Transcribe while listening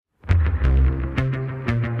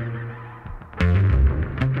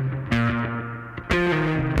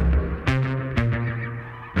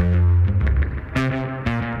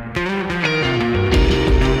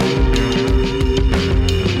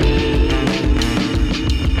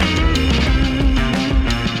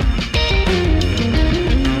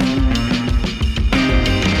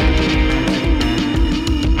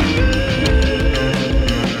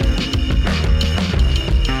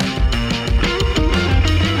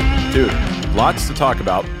Dude, lots to talk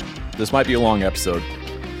about. This might be a long episode.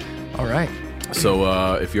 All right.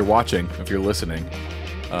 So if you're watching, if you're listening,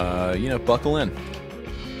 buckle in.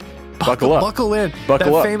 Buckle up. Buckle in.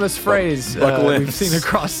 Buckle that up. famous phrase Buckle in. we've seen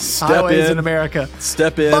across Step highways in. in America.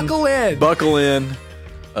 Step in. Buckle in. Buckle in.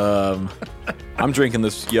 I'm drinking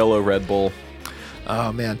this yellow Red Bull.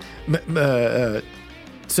 Oh, man.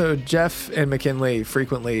 So Jeff and McKinley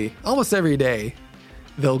frequently, almost every day,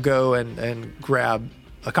 they'll go and grab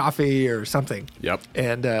a coffee or something. Yep.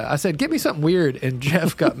 And I said, get me something weird. And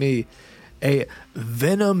Jeff got me a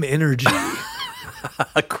Venom Energy.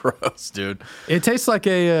 Gross, dude. It tastes like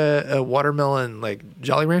a watermelon, like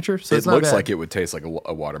Jolly Rancher. So It it's not looks bad. like it would taste like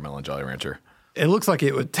a watermelon Jolly Rancher. It looks like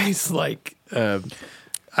it would taste like, I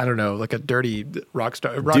don't know, like a dirty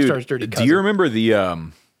Rockstar's dirty cousin. Do you remember the,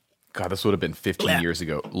 God, this would have been 15 years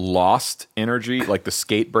ago, Lost Energy, like the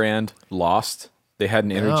skate brand Lost? They had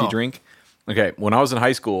an energy No. drink. Okay, when I was in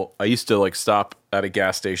high school, I used to like stop at a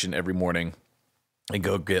gas station every morning and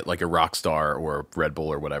go get like a Rockstar or a Red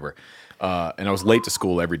Bull or whatever. And I was late to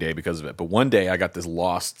school every day because of it. But one day I got this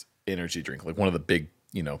Lost energy drink, like one of the big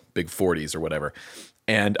 40s or whatever.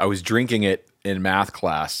 And I was drinking it in math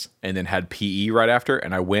class and then had PE right after.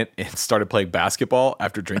 And I went and started playing basketball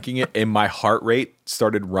after drinking it. And my heart rate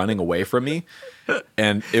started running away from me.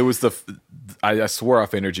 And it was I swore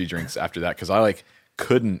off energy drinks after that because I like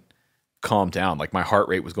couldn't calm down. Like my heart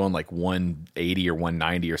rate was going like 180 or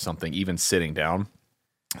 190 or something, even sitting down.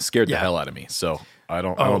 Scared the hell out of me. So I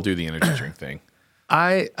don't do the energy drink thing.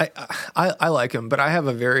 I like them, but I have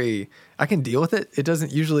I can deal with it. It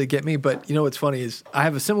doesn't usually get me, but you know what's funny is I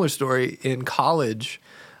have a similar story in college.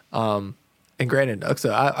 And granted,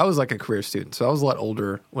 so I was like a career student, so I was a lot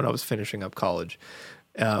older when I was finishing up college,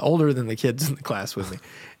 older than the kids in the class with me.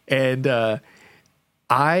 And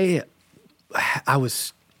I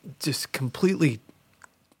was just completely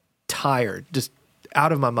tired, just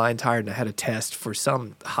out of my mind tired, and I had a test for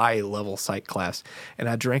some high level psych class, and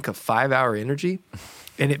I drank a 5-hour energy,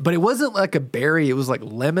 but it wasn't like a berry, it was like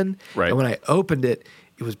lemon. Right. And when I opened it,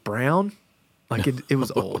 it was brown, like it was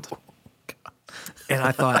old. And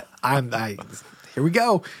I thought, here we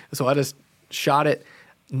go. So I just shot it,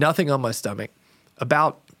 nothing on my stomach.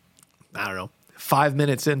 About, I don't know, 5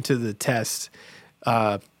 minutes into the test,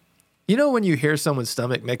 when you hear someone's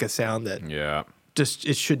stomach make a sound that Yeah. just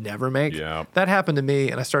it should never make. Yeah. That happened to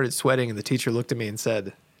me, and I started sweating, and the teacher looked at me and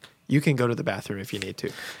said, "You can go to the bathroom if you need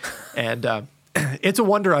to." And it's a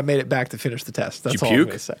wonder I made it back to finish the test. That's Did you all I'm puke?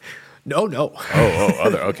 going to say. No.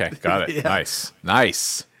 Okay. Got it. Yeah.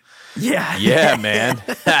 Nice. Yeah. Yeah, man.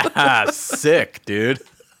 Sick, dude.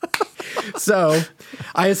 So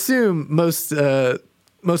I assume most of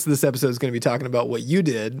this episode is going to be talking about what you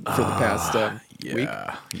did for the past week.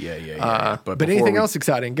 Yeah. But anything else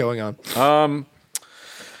exciting going on?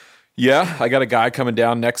 Yeah, I got a guy coming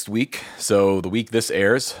down next week. So the week this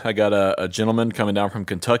airs, I got a gentleman coming down from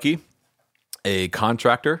Kentucky, a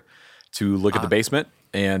contractor, to look at the basement.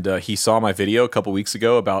 And he saw my video a couple weeks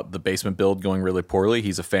ago about the basement build going really poorly.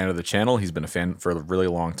 He's a fan of the channel. He's been a fan for a really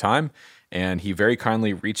long time. And he very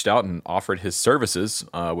kindly reached out and offered his services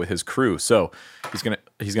with his crew. So he's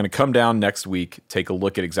gonna come down next week, take a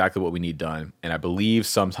look at exactly what we need done. And I believe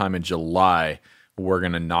sometime in July, we're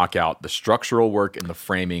going to knock out the structural work and the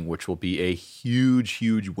framing, which will be a huge,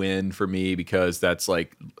 huge win for me because that's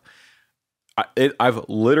like, I've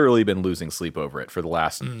literally been losing sleep over it for the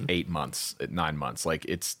last 9 months. Like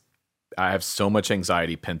I have so much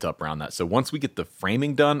anxiety pent up around that. So once we get the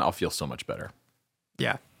framing done, I'll feel so much better.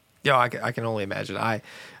 Yeah. Yeah, I can only imagine.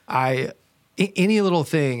 Any little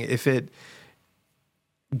thing, if it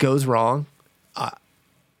goes wrong,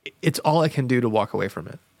 it's all I can do to walk away from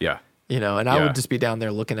it. Yeah. I would just be down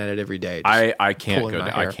there looking at it every day. I can't pulling go.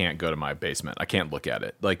 my I hair. can't go to my basement. I can't look at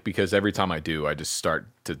it, like because every time I do, I just start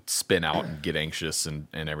to spin out and get anxious and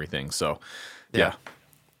everything. So, yeah.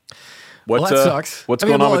 Well, that sucks. What's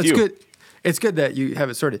going on with you? Good. It's good that you have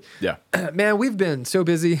it sorted. Yeah. Man, we've been so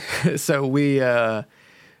busy. So we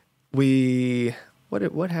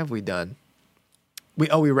what have we done?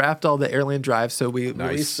 We wrapped all the Airland drives. So we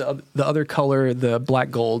released the other color, the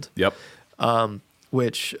black gold. Yep.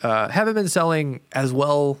 Which haven't been selling as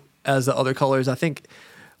well as the other colors. I think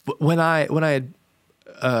when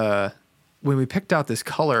we picked out this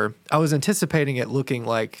color, I was anticipating it looking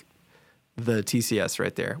like the TCS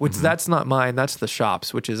right there, which that's not mine. That's the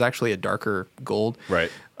shop's, which is actually a darker gold. Right.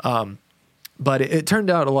 But it turned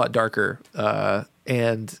out a lot darker.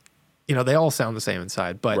 And they all sound the same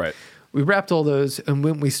inside, but we wrapped all those. And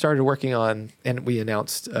when we started working on, and we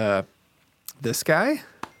announced this guy,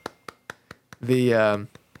 the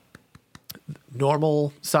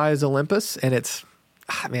normal size Olympus, and it's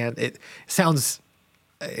man, it sounds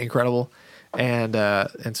incredible, and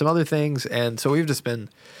some other things. And so we've just been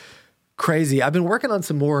crazy. I've been working on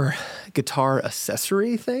some more guitar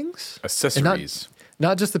accessory things. Accessories.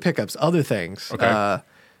 Not just the pickups, other things. Okay.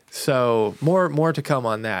 So more to come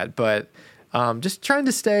on that, but just trying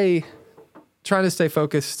to stay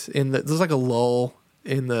focused in there's like a lull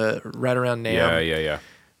in the right around NAMM.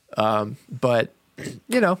 Yeah. But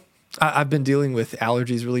I've been dealing with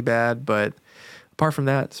allergies really bad, but apart from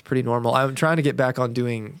that, it's pretty normal. I'm trying to get back on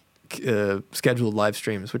doing scheduled live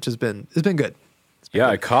streams, which it's been good. Yeah,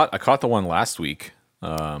 I caught the one last week.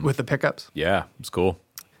 With the pickups. Yeah, it's cool.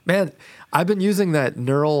 Man, I've been using that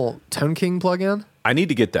Neural Tone King plugin. I need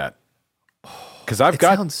to get that because I've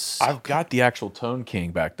got the actual Tone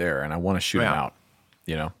King back there, and I want to shoot him out.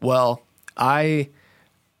 Well,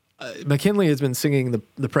 McKinley has been singing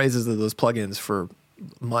the praises of those plugins for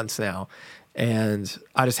months now, and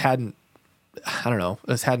I just hadn't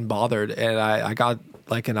bothered. And I got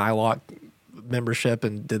like an iLock membership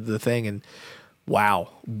and did the thing, and wow,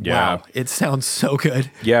 it sounds so good.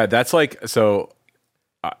 Yeah, that's like so.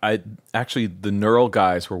 I actually the Neural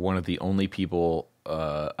guys were one of the only people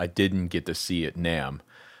I didn't get to see at NAMM,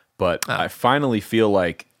 but I finally feel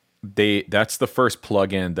like that's the first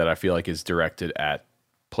plugin that I feel like is directed at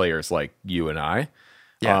players like you and I.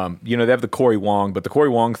 Yeah. They have the Corey Wong, but the Corey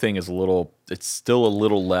Wong thing is it's still a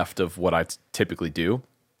little left of what I typically do.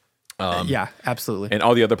 Yeah, absolutely. And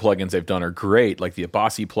all the other plugins they've done are great, like the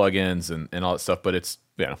Abasi plugins and all that stuff, but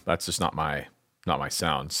that's just not my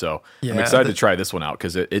sound. So I'm excited to try this one out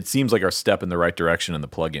because it seems like our step in the right direction in the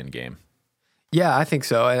plugin game. Yeah, I think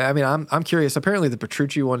so. And I mean, I'm curious. Apparently, the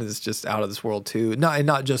Petrucci one is just out of this world too.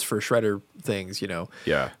 Not just for shredder things,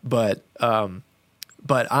 Yeah. But I'm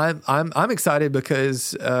excited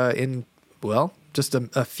because in just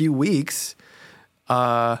a few weeks,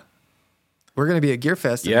 we're going to be at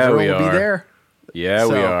GearFest. Yeah, and we will are. be there. Yeah,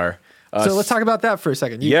 we are. So let's talk about that for a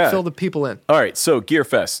second. You fill the people in. All right, so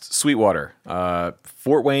GearFest, Sweetwater,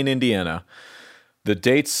 Fort Wayne, Indiana. The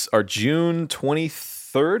dates are June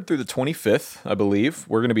 23rd through the 25th, I believe.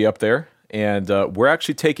 We're going to be up there, and we're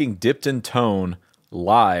actually taking Dipped in Tone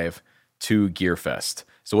live to GearFest.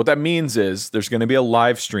 So what that means is there's going to be a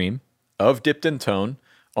live stream of Dipped in Tone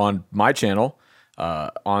on my channel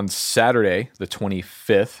on Saturday, the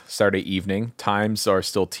 25th, Saturday evening. Times are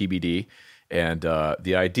still TBD. And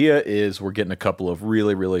the idea is we're getting a couple of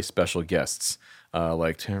really, really special guests,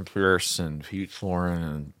 like Tim Pierce and Pete Florin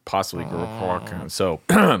and possibly Girl Park. And so,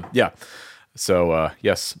 yeah. So,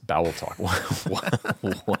 yes, bowel talk.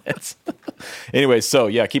 What? Anyway, so,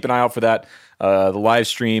 yeah, keep an eye out for that. The live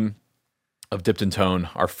stream of Dipped in Tone,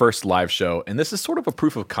 our first live show. And this is sort of a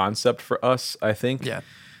proof of concept for us, I think. Yeah.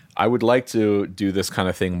 I would like to do this kind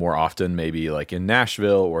of thing more often, maybe like in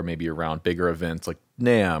Nashville or maybe around bigger events like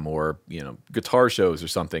NAMM or, guitar shows or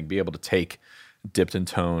something, be able to take Dipped in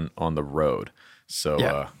Tone on the road.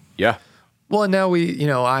 So, yeah. Well, and now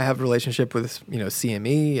I have a relationship with,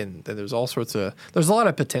 CME and there's there's a lot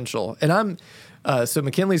of potential. And so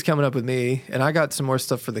McKinley's coming up with me and I got some more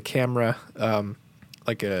stuff for the camera,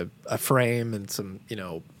 like a frame and some,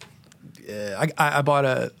 I bought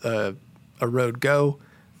a Rode Go.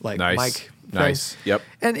 Like nice. mic thing. Nice. Yep.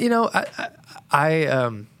 And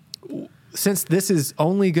I since this is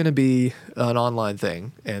only going to be an online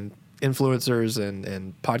thing and influencers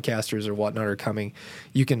and podcasters or whatnot are coming,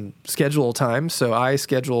 you can schedule time. So I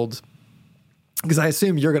scheduled because I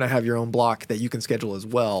assume you're going to have your own block that you can schedule as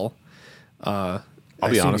well. I'll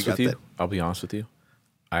be honest with you.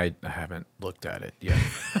 I haven't looked at it yet.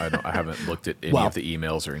 I haven't looked at any of the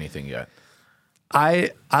emails or anything yet.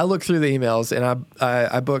 I looked through the emails and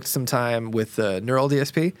I booked some time with Neural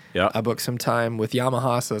DSP. Yeah. I booked some time with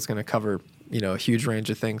Yamaha, so it's going to cover a huge range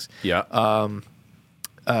of things. Yeah.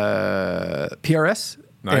 PRS.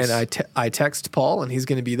 Nice. And I text Paul and he's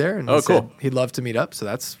going to be there and he said he'd love to meet up, so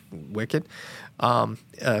that's wicked.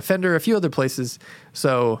 Fender, a few other places.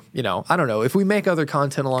 So I don't know if we make other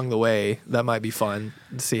content along the way, that might be fun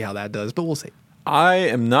to see how that does, but we'll see. I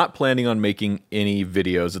am not planning on making any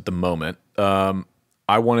videos at the moment.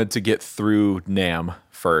 I wanted to get through NAMM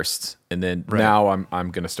first, and then now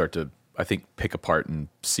I'm going to start to, I think, pick apart and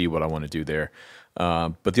see what I want to do there.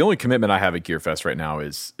 But the only commitment I have at GearFest right now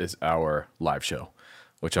is our live show,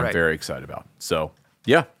 which I'm very excited about. So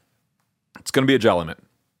yeah, it's going to be a Joliment.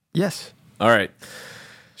 Yes. All right.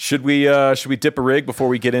 Should we dip a rig before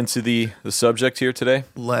we get into the subject here today?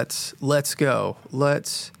 Let's go.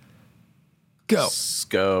 Let's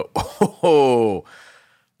go. Oh,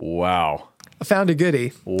 wow. I found a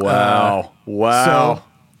goodie. Wow.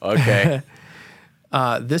 Okay.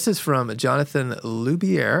 This is from Jonathan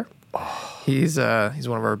Lubier. He's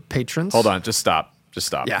one of our patrons. Hold on, just stop.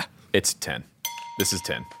 Yeah. It's 10. This is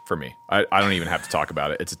 10 for me. I don't even have to talk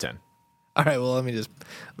about it. It's a 10. All right, well, let me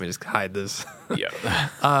just hide this.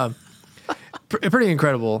 Yeah. Pretty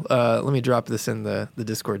incredible. Let me drop this in the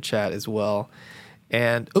Discord chat as well.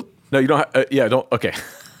 And No, you don't. Don't. Okay.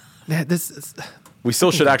 man, this is, We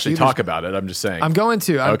still should actually talk about it. I'm just saying. I'm going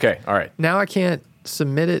to. Okay. All right. Now I can't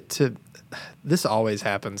submit it to. This always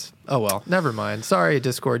happens. Oh well, never mind. Sorry,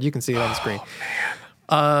 Discord. You can see it on the screen.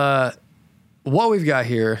 Man. What we've got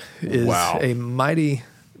here is Wow. a mighty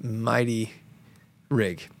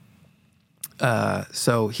rig.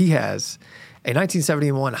 So he has a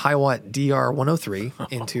 1971 Hiwatt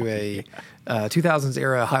DR103 into a 2000s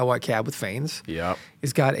era Hiwatt cab with fanes. Yep.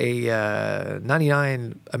 He's got a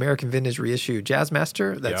 99 American Vintage reissue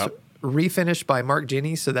Jazzmaster that's Yep. refinished by Mark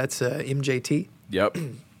Jenny. So that's MJT. Yep.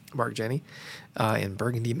 Mark Jenny in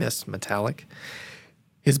burgundy mist metallic.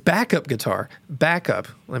 His backup guitar, I'm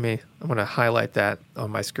going to highlight that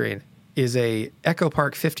on my screen, is a Echo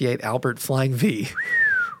Park 58 Albert Flying V,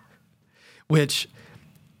 which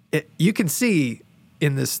you can see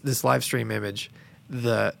in this live stream image,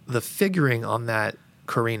 the figuring on that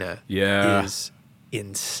Carina Yeah. is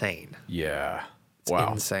insane. Yeah. It's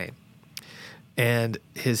Wow. insane. And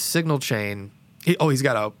his signal chain, he's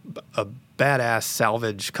got a badass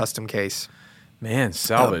salvage custom case. Man,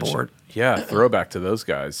 salvage. board. Yeah. Throwback to those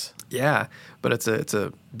guys. Yeah, but it's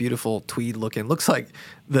a beautiful tweed looking. Looks like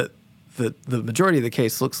the majority of the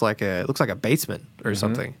case looks like a basement or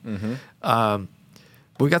something. But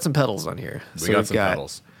we got some pedals on here. We got some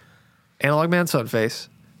pedals. Analog Man Sunface,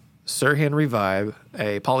 Sir Henry Vibe,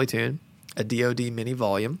 a Polytune, a DoD Mini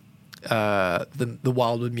Volume, the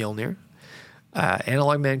Wildwood Mjolnir,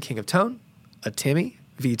 Analog Man King of Tone, a Timmy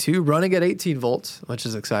V2 running at 18 volts, which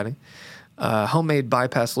is exciting. Homemade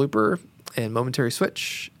bypass looper and momentary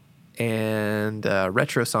switch, and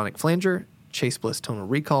retro sonic flanger, Chase Bliss tonal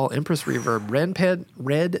recall, Empress reverb,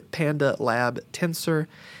 Red Panda Lab tensor,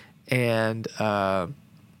 and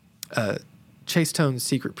Chase Tone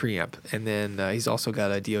secret preamp. And then he's also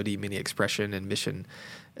got a DoD mini expression and mission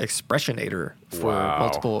expressionator for Wow.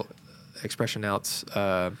 multiple expression outs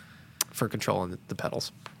for controlling the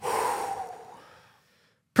pedals.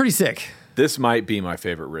 Pretty sick. This might be my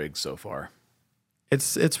favorite rig so far.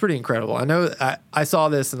 It's pretty incredible. I know I saw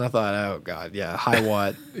this and I thought, oh god, yeah,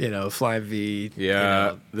 Hiwatt, Flying V.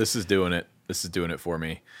 Yeah, this is doing it. This is doing it for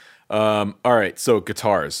me. All right, so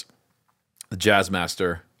guitars. The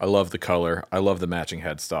Jazzmaster. I love the color. I love the matching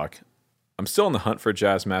headstock. I'm still on the hunt for a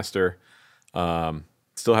Jazzmaster.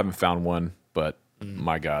 Still haven't found one, but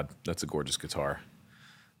my God, that's a gorgeous guitar.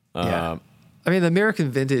 Yeah. I mean, the American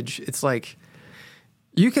Vintage, it's like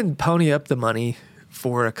you can pony up the money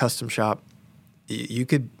for a custom shop. You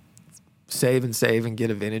could save and get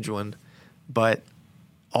a vintage one, but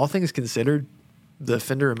all things considered, the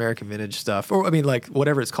Fender American Vintage stuff, or I mean, like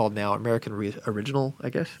whatever it's called now, American Original, I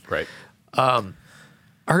guess, Right.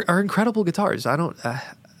 are incredible guitars. I don't,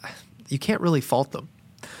 you can't really fault them.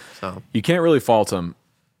 So You can't really fault them.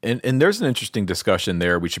 And there's an interesting discussion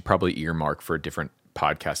there we should probably earmark for a different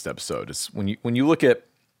podcast episode. Is when you look at,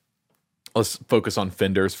 let's focus on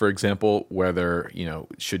Fenders, for example, whether,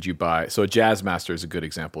 should you buy, so a Jazzmaster is a good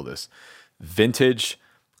example of this. Vintage,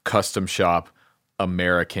 custom shop,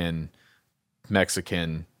 American,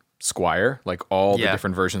 Mexican, Squire, like all the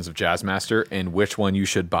different versions of Jazzmaster, and which one you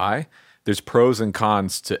should buy. There's pros and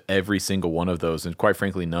cons to every single one of those. And quite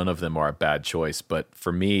frankly, none of them are a bad choice. But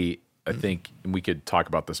for me, I think, and we could talk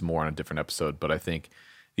about this more on a different episode, but I think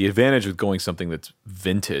the advantage with going something that's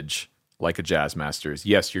vintage, like a Jazzmaster, is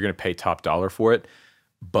yes, you're going to pay top dollar for it,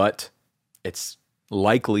 but it's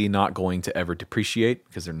likely not going to ever depreciate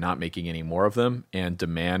because they're not making any more of them, and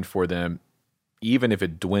demand for them, even if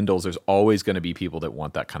it dwindles, there's always going to be people that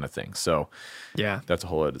want that kind of thing. So yeah, that's a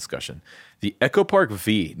whole other discussion. The Echo Park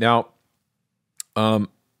V. Now,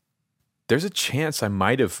 there's a chance I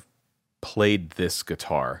might have played this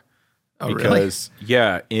guitar. Oh, because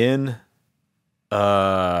in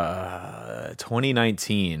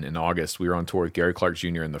 2019 in August, we were on tour with Gary Clark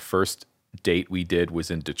Jr. and the first date we did was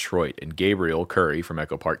in Detroit, and Gabriel Curry from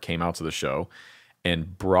Echo Park came out to the show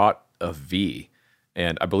and brought a V,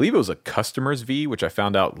 and I believe it was a customer's V, which I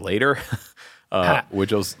found out later,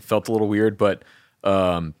 which felt a little weird, but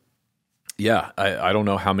yeah, I don't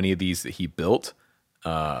know how many of these that he built,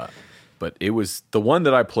 but it was the one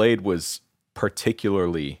that I played was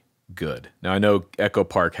particularly good. Now I know Echo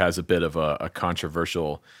Park has a bit of a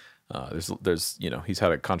controversial. There's he's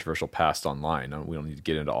had a controversial past online. We don't need to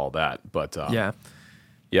get into all that, but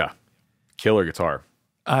yeah, killer guitar.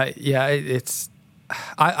 it's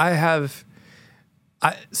I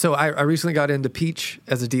I recently got into Peach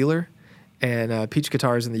as a dealer, and Peach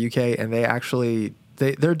Guitars in the UK, and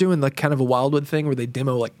they're doing like kind of a Wildwood thing where they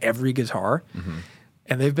demo like every guitar,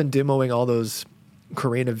 and they've been demoing all those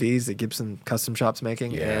Carina V's that Gibson Custom Shop's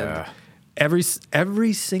making, and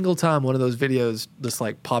every single time one of those videos just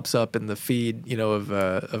like pops up in the feed, of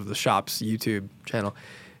the shop's YouTube channel,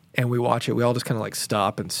 and we watch it, we all just kind of like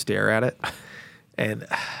stop and stare at it, and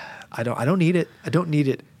I don't need it. I don't need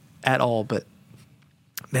it at all, but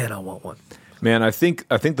man, I want one. Man, I think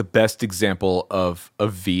the best example of a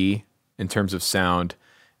V in terms of sound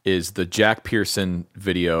is the Jack Pearson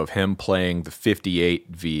video of him playing the 58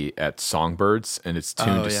 V at Songbirds, and it's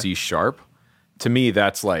tuned to C sharp. To me,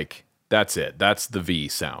 that's it. That's the V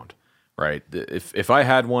sound, right? If I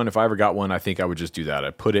had one, if I ever got one, I think I would just do that.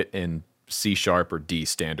 I'd put it in C sharp or D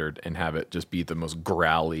standard and have it just be the most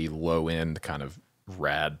growly, low end kind of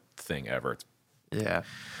rad thing ever. Yeah.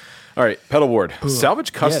 All right, pedalboard.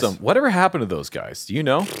 Salvage Custom. Yes. Whatever happened to those guys? Do you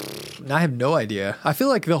know? I have no idea. I feel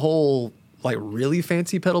like the whole like really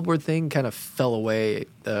fancy pedalboard thing kind of fell away.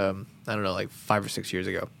 I don't know, like 5 or 6 years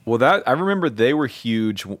ago. Well, I remember they were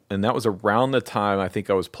huge, and that was around the time I think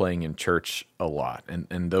I was playing in church a lot,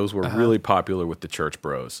 and those were really popular with the church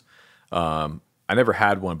bros. I never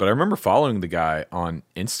had one, but I remember following the guy on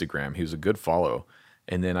Instagram. He was a good follow,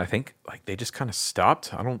 and then I think like they just kind of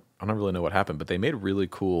stopped. I don't really know what happened, but they made really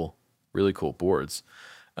cool boards.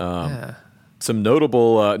 Some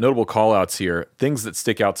notable call outs here, things that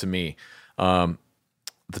stick out to me. The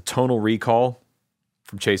Tonal Recall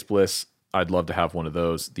from Chase Bliss. I'd love to have one of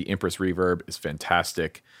those. The Empress Reverb is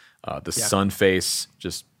fantastic. The Sunface,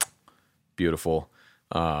 just beautiful.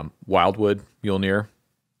 Wildwood Mjolnir.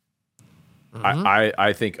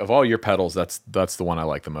 I think of all your pedals, that's the one I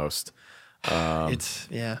like the most. It's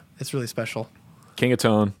really special. King of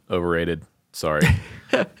Tone, overrated. Sorry.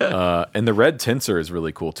 And the Red Tensor is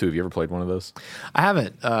really cool too. Have you ever played one of those? I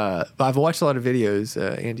haven't, but I've watched a lot of videos.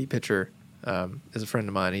 Andy Pitcher is a friend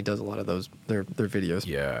of mine. He does a lot of those, their videos.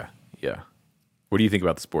 Yeah. What do you think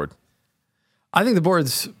about this board? I think the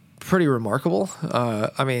board's pretty remarkable.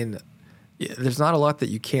 I mean, there's not a lot that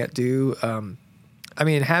you can't do. I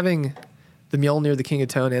mean, having the Mjolnir, the King of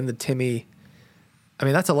Tone, and the Timmy, I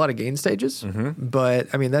mean, that's a lot of gain stages, but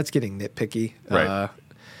I mean, that's getting nitpicky. Right.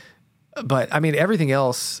 But I mean, everything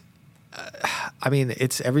else, I mean,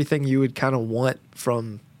 it's everything you would kind of want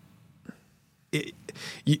from it.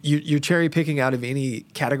 You're cherry picking out of any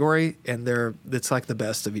category, and it's like the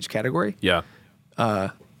best of each category. Yeah.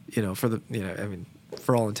 I mean,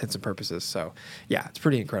 for all intents and purposes. So yeah, it's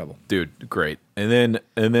pretty incredible. Dude, great. And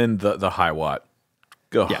then the High Watt.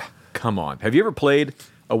 Go. Yeah. Come on. Have you ever played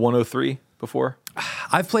a 103 before?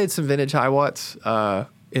 I've played some vintage High Watts at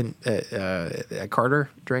Carter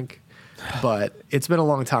Drink, but it's been a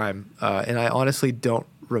long time, and I honestly don't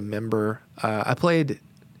remember. I played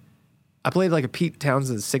like a Pete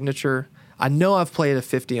Townsend signature. I know I've played a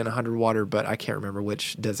 50 and 100 water, but I can't remember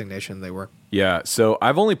which designation they were. Yeah, so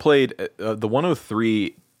I've only played the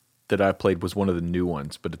 103 that I played was one of the new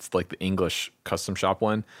ones, but it's like the English custom shop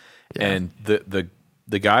one. Yeah. And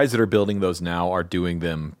the guys that are building those now are doing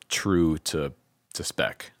them true to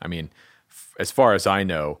spec. I mean, as far as I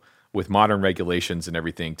know, with modern regulations and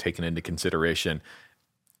everything taken into consideration,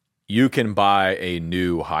 you can buy a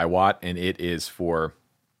new High Watt and it is for,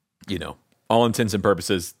 all intents and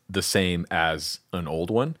purposes, the same as an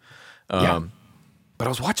old one. But I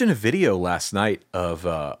was watching a video last night of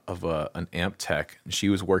an amp tech, and she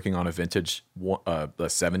was working on a vintage the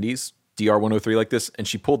 70s DR103 like this, and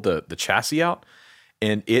she pulled the chassis out,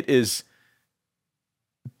 and it is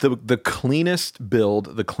the cleanest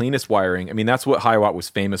build, the cleanest wiring. I mean, that's what High Watt was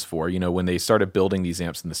famous for. When they started building these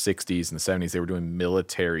amps in the 60s and the 70s, they were doing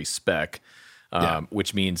military spec.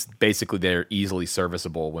 Which means basically they're easily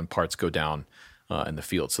serviceable when parts go down in the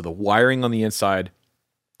field. So the wiring on the inside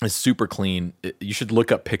is super clean. You should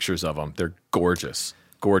look up pictures of them. They're gorgeous.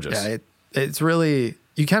 Yeah, it's really,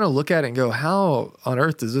 you kind of look at it and go, how on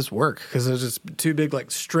earth does this work? Because there's just two big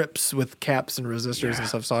like strips with caps and resistors and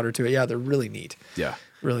stuff soldered to it. Yeah, they're really neat. Yeah.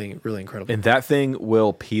 Really, really incredible. And that thing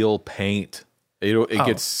will peel paint. It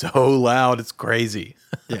gets so loud. It's crazy.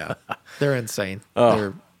 Yeah. They're insane.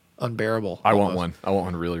 They're unbearable. I want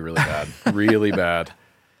one really, really bad. Really bad.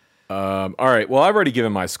 All right. Well, I've already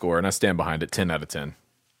given my score, and I stand behind it. 10 out of 10.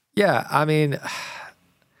 Yeah. I mean,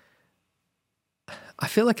 I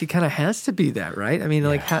feel like it kind of has to be that, right? I mean,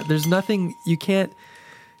 there's nothing you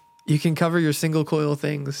can cover your single coil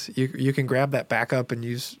things. You can grab that backup and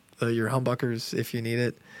use your humbuckers if you need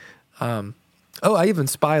it. I even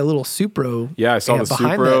spy a little Supro. Yeah, I saw the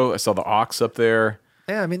Supro. I saw the aux up there.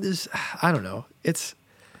 Yeah, I mean, I don't know. It's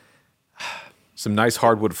Some nice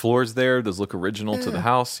hardwood floors there. Those look original to the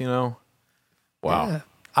house, you know? Wow. Yeah.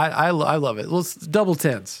 I love it. Well, it's double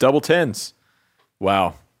tens. Double tens.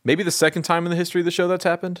 Wow. Maybe the second time in the history of the show that's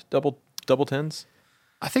happened. Double tens.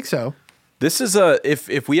 I think so. This is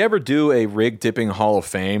if we ever do a rig dipping Hall of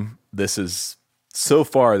Fame, this is so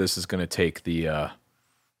far this is going to take the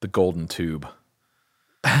golden tube.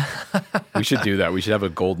 We should do that. We should have a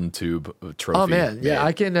golden tube trophy. Oh man, yeah,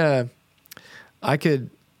 made.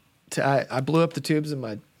 I blew up the tubes in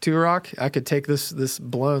my Two Rock. I could take this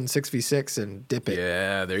blown 6v6 and dip it.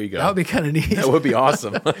 Yeah, there you go. That would be kind of neat. That would be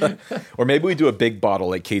awesome. Or maybe we do a big bottle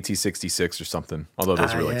like KT66 or something. Although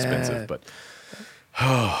those are really expensive, but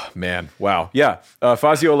oh man, wow, yeah.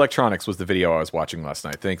 Fazio Electronics was the video I was watching last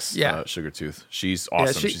night. Thanks, Sugartooth. She's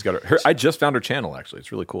awesome. She's got her. I just found her channel actually.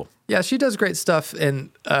 It's really cool. Yeah, she does great stuff.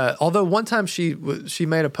 And although one time she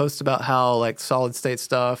made a post about how like solid state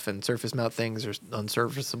stuff and surface mount things are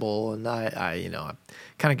unsurfaceable, and I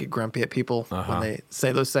kind of get grumpy at people when they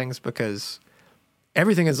say those things because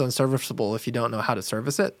everything is unsurfaceable if you don't know how to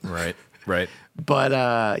service it. Right. But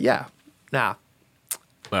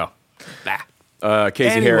Well, bah.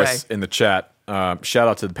 Casey Harris in the chat. Shout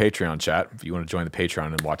out to the Patreon chat. If you want to join the Patreon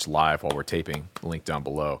and watch live while we're taping, link down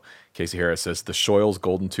below. Casey Harris says the Shoyles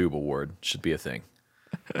Golden Tube Award should be a thing.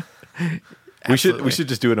 we should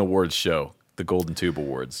just do an awards show, the Golden Tube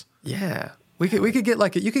Awards. Yeah, we could get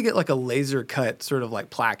like you could get like a laser cut sort of like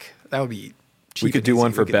plaque. That would be cheap. We could do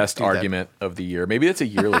one for best argument of the year. Maybe that's a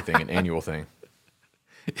yearly thing, an annual thing.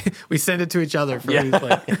 We send it to each other for who's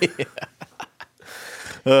like.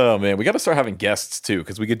 Oh man, we got to start having guests too,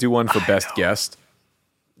 because we could do one for best guest.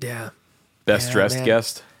 Yeah. Best dressed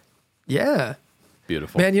guest. Yeah.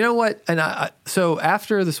 Beautiful. Man, you know what? And so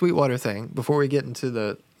after the Sweetwater thing, before we get into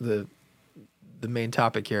the main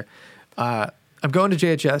topic here, I'm going to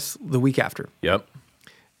JHS the week after. Yep.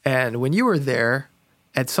 And when you were there,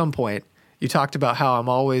 at some point, you talked about how I'm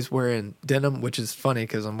always wearing denim, which is funny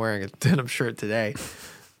because I'm wearing a denim shirt today.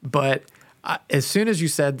 But as soon as you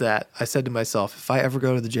said that, I said to myself, if I ever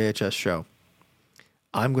go to the JHS show,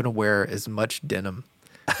 I'm going to wear as much denim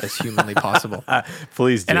as humanly possible.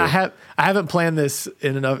 Please do. And I haven't planned this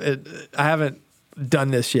in enough. I haven't done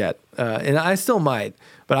this yet, and I still might.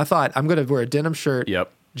 But I thought I'm going to wear a denim shirt,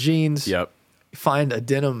 jeans, find a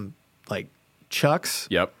denim like Chucks,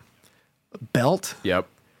 belt,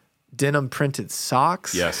 denim printed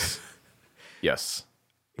socks. Yes.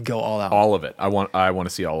 Go all out. All of it. I want to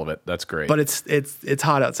see all of it. That's great. But it's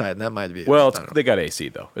hot outside, and that might be. Well, they got AC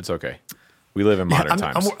though. It's okay. We live in modern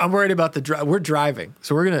times. I'm worried about the drive. We're driving,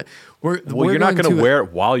 so we're you're not going to wear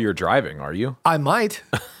it while you're driving, are you? I might.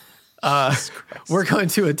 We're going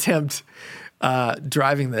to attempt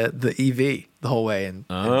driving the EV the whole way and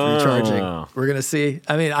recharging. We're going to see.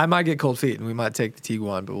 I mean, I might get cold feet, and we might take the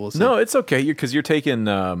Tiguan, but we'll see. No, it's okay because you're taking.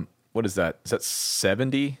 What is that? Is that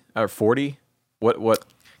 70 or 40? What?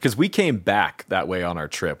 Because we came back that way on our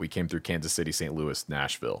trip. We came through Kansas City, St. Louis,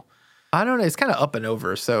 Nashville. I don't know. It's kind of up and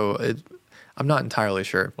over, so I'm not entirely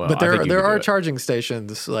sure. Well, but there are charging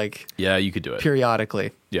stations like you could do it periodically.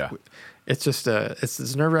 Yeah, it's just it's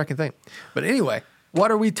a nerve-wracking thing. But anyway, what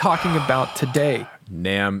are we talking about today?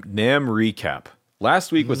 NAMM recap.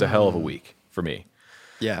 Last week was a hell of a week for me.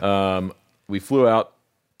 Yeah. We flew out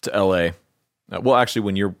to LA. Well, actually,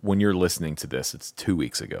 when you're listening to this, it's 2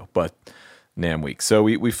 weeks ago, but NAMM week. So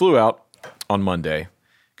we flew out on Monday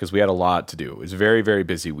because we had a lot to do. It was a very, very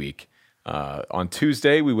busy week. On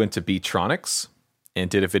Tuesday, we went to Beatronics and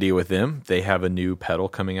did a video with them. They have a new pedal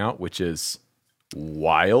coming out, which is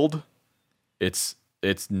wild. It's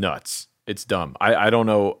nuts. It's dumb. I don't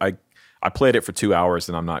know. I played it for 2 hours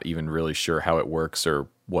and I'm not even really sure how it works or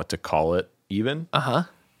what to call it even. I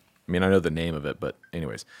mean, I know the name of it, but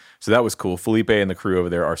anyways. So that was cool. Felipe and the crew over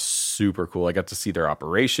there are super cool. I got to see their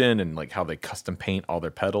operation and like how they custom paint all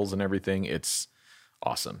their pedals and everything. It's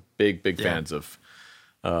awesome. Big fans of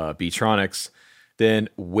Beatronics. Then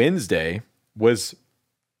Wednesday was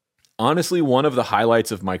honestly one of the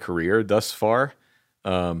highlights of my career thus far.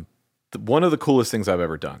 One of the coolest things I've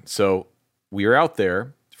ever done. So we were out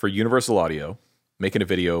there for Universal Audio making a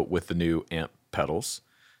video with the new amp pedals.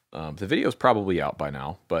 The video is probably out by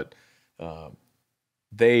now, but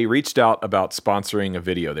they reached out about sponsoring a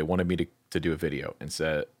video. They wanted me to do a video and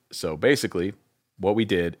said, so basically what we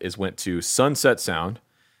did is went to Sunset Sound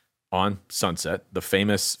on Sunset, the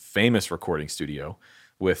famous recording studio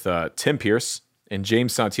with Tim Pierce and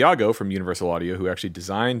James Santiago from Universal Audio, who actually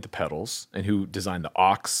designed the pedals and who designed the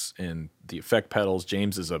aux and the effect pedals.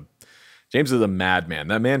 James is a madman.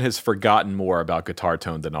 That man has forgotten more about guitar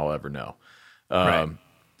tone than I'll ever know. Right.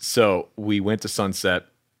 So we went to Sunset.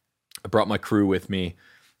 I brought my crew with me.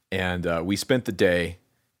 And we spent the day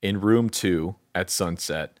in room 2 at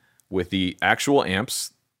Sunset with the actual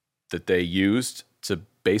amps that they used to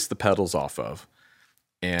base the pedals off of.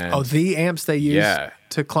 And the amps they used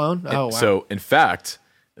to clone? Oh, wow. So, in fact,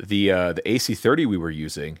 the AC30 we were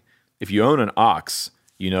using, if you own an aux,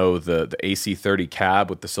 you know the AC30 cab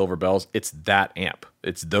with the silver bells, it's that amp.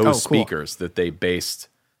 It's those speakers that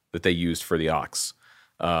they used for the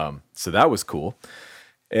aux. So that was cool.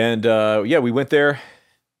 And we went there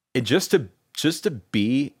and just to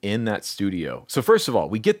be in that studio. So first of all,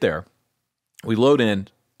 we get there, we load in.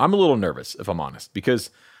 I'm a little nervous, if I'm honest,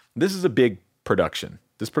 because this is a big production.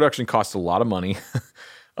 This production costs a lot of money.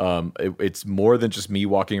 It's more than just me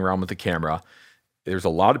walking around with the camera. There's a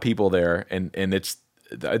lot of people there, and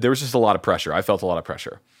there was just a lot of pressure. I felt a lot of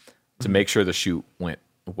pressure to make sure the shoot went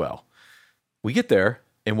well. We get there,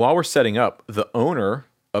 and while we're setting up, the owner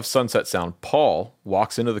of Sunset Sound, Paul,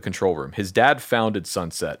 walks into the control room. His dad founded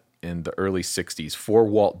Sunset in the early 60s for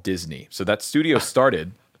Walt Disney. So that studio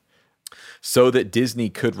started so that Disney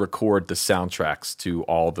could record the soundtracks to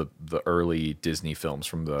all the early Disney films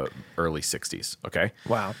from the early 60s. Okay.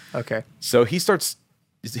 Wow. Okay. So he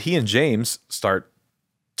and James start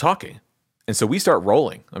talking. And so we start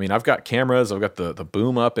rolling. I mean, I've got cameras, I've got the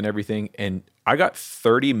boom up and everything. And I got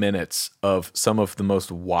 30 minutes of some of the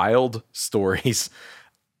most wild stories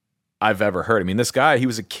I've ever heard. I mean, this guy, he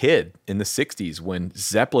was a kid in the 60s when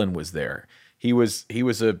Zeppelin was there. He was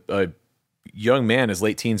a young man, his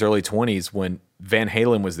late teens, early 20s, when Van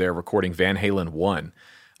Halen was there recording Van Halen 1.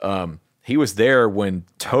 He was there when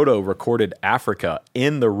Toto recorded Africa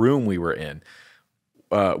in the room we were in.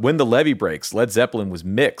 When the Levee Breaks, Led Zeppelin was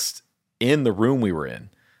mixed in the room we were in.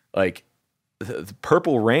 Like, the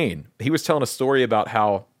Purple Rain, he was telling a story about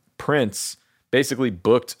how Prince basically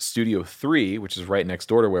booked Studio 3, which is right next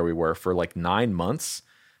door to where we were, for like 9 months.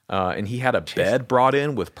 And he had a bed brought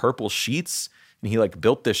in with purple sheets, and he like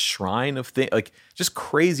built this shrine of things, like just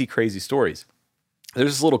crazy, crazy stories.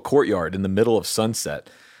 There's this little courtyard in the middle of Sunset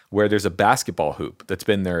where there's a basketball hoop that's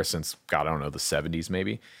been there since, God, I don't know, the 70s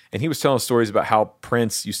maybe. And he was telling stories about how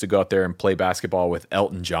Prince used to go out there and play basketball with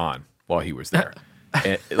Elton John while he was there.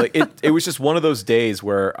 And like it was just one of those days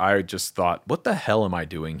where I just thought, what the hell am I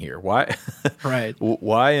doing here? Why? Right.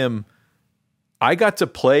 I got to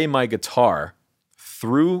play my guitar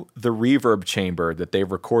through the reverb chamber that they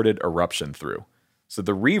recorded Eruption through. So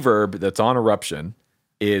the reverb that's on Eruption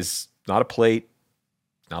is not a plate,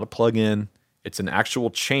 not a plug-in. It's an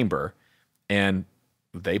actual chamber, and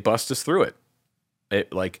they bust us through it.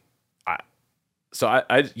 It was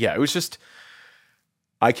just,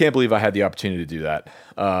 I can't believe I had the opportunity to do that.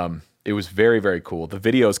 It was very, very cool. The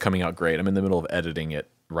video is coming out great. I'm in the middle of editing it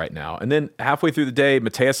right now. And then halfway through the day,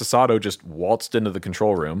 Mateus Asado just waltzed into the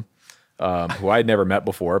control room, who I had never met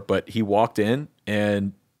before, but he walked in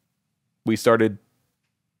and we started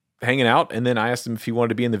hanging out. And then I asked him if he wanted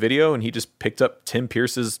to be in the video, and he just picked up Tim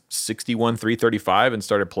Pierce's 61 335 and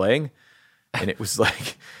started playing. And it was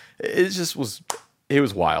like, it was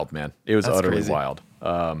wild, man. It was utterly crazy. Wild.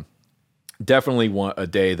 Definitely a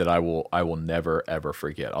day that I will never, ever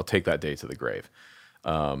forget. I'll take that day to the grave.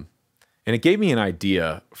 And it gave me an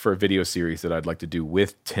idea for a video series that I'd like to do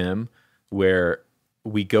with Tim, where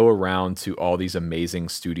we go around to all these amazing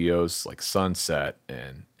studios like Sunset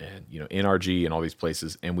and NRG and all these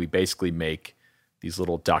places, and we basically make these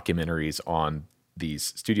little documentaries on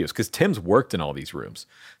these studios, because Tim's worked in all these rooms.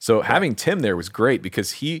 So having Tim there was great,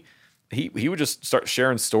 because he would just start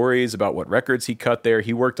sharing stories about what records he cut there.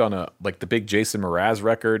 He worked on the big Jason Mraz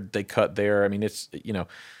record they cut there. I mean, it's, it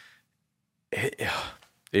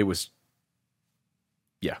was,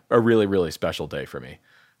 a really, really special day for me.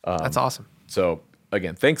 That's awesome. So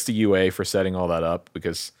again, thanks to UA for setting all that up,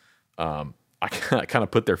 because I kind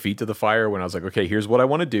of put their feet to the fire when I was like, okay, here's what I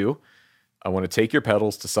want to do. I want to take your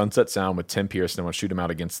pedals to Sunset Sound with Tim Pierce, and I want to shoot them out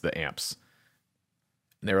against the amps.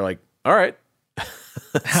 And they were like, all right.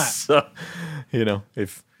 So, you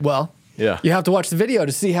have to watch the video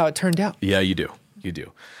to see how it turned out. Yeah, you do.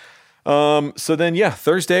 So then,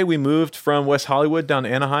 Thursday we moved from West Hollywood down to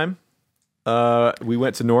Anaheim. We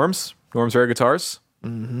went to Norm's Air Guitars.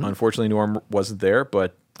 Mm-hmm. Unfortunately, Norm wasn't there,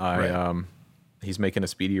 but he's making a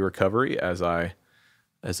speedy recovery, as I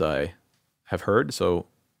have heard. So,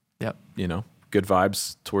 good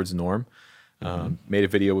vibes towards Norm. Made a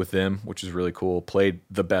video with them, which is really cool. Played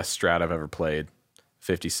the best Strat I've ever played.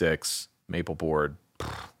 56 maple board.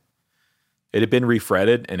 It had been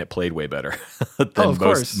refretted, and it played way better than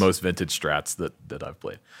most vintage Strats that I've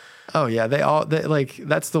played. Oh yeah,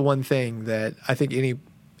 that's the one thing that I think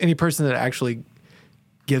any person that actually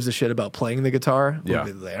gives a shit about playing the guitar, they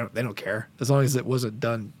don't care, as long as it wasn't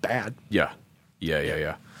done bad. Yeah.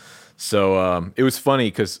 So it was funny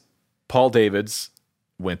because Paul Davids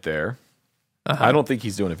went there. I don't think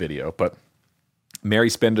he's doing a video, but Mary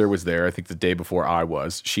Spender was there. I think the day before I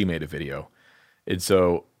was. She made a video. And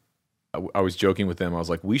so I was joking with them. I was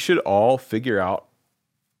like, we should all figure out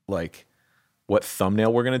like what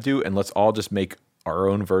thumbnail we're going to do, and let's all just make our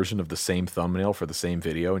own version of the same thumbnail for the same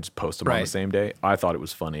video and just post them on the same day. I thought it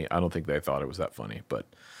was funny. I don't think they thought it was that funny, but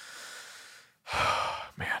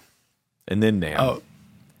man. And then NAMM. Oh,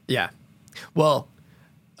 yeah. Well,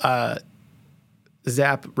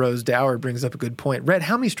 Zap Rose Dower brings up a good point. Red,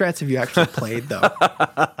 how many strats have you actually played, though?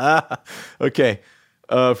 Okay.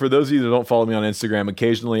 For those of you that don't follow me on Instagram,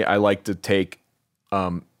 occasionally I like to take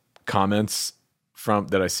comments from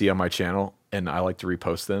that I see on my channel, and I like to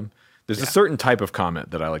repost them. There's a certain type of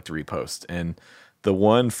comment that I like to repost, and the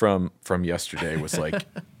one from yesterday was like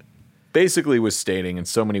basically was stating in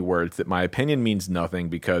so many words that my opinion means nothing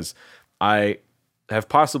because I have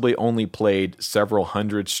possibly only played several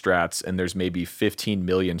hundred strats, and there's maybe 15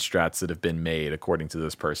 million strats that have been made according to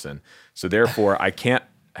this person. So therefore, I can't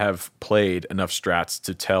have played enough strats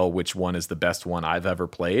to tell which one is the best one I've ever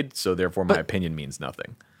played. So therefore, my opinion means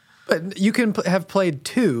nothing. But you can have played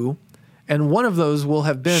two, and one of those will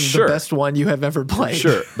have been the best one you have ever played.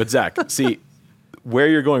 Sure. But Zach, see, where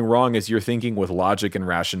you're going wrong is you're thinking with logic and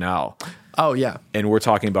rationale. Oh, yeah. And we're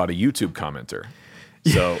talking about a YouTube commenter.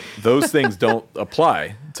 So those things don't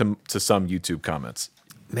apply to some YouTube comments.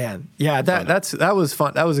 Man, yeah, that was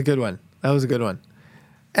fun. That was a good one.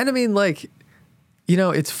 And I mean, like, you know,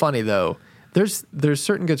 it's funny though. There's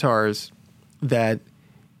certain guitars that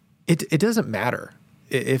it doesn't matter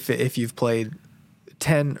if you've played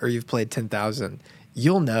 10 or you've played 10,000.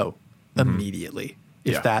 You'll know immediately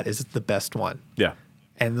if that is the best one. Yeah.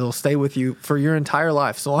 And they'll stay with you for your entire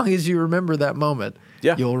life. So long as you remember that moment,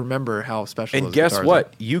 you'll remember how special and those guess guitars what?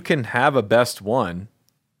 are. You can have a best one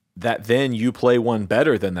that then you play one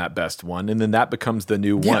better than that best one, and then that becomes the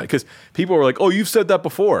new one. Because people are like, oh, you've said that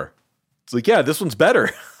before. It's like, yeah, this one's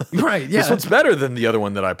better. Right, yeah. This one's better than the other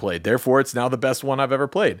one that I played. Therefore, it's now the best one I've ever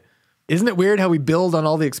played. Isn't it weird how we build on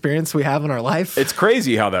all the experience we have in our life? It's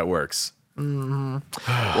crazy how that works.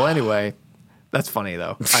 Well, anyway, that's funny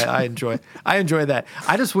though. I enjoy that.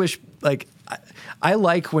 I just wish, like, I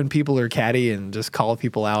like when people are catty and just call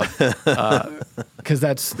people out because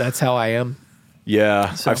that's how I am.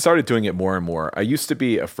 Yeah, so. I've started doing it more and more. I used to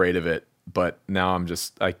be afraid of it, but now I'm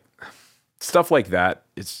just like stuff like that.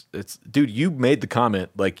 It's dude, you made the comment,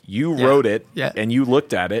 like you wrote it, and you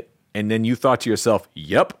looked at it, and then you thought to yourself,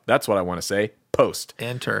 "Yep, that's what I want to say." Post,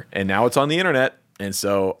 enter, and now it's on the internet. And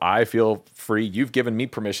so I feel free. You've given me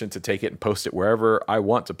permission to take it and post it wherever I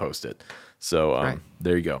want to post it. So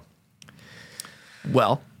there you go.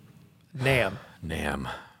 Well, NAMM.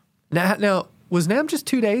 Now, was NAMM just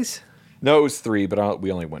 2 days? No, it was 3, but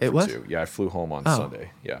we only went for 2. Yeah, I flew home on Oh.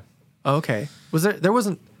 Sunday. Yeah. Okay. There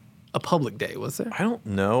wasn't a public day, was there? I don't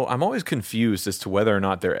know. I'm always confused as to whether or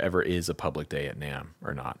not there ever is a public day at NAMM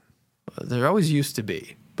or not. There always used to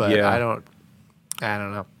be, but I don't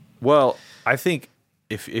know. Well, I think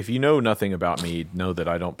if you know nothing about me, know that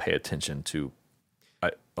I don't pay attention to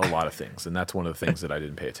a lot of things, and that's one of the things that I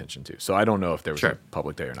didn't pay attention to. So I don't know if there was a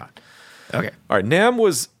public day or not. Okay. All right,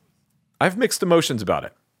 NAMM I have mixed emotions about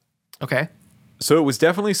it. Okay. So it was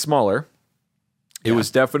definitely smaller. It was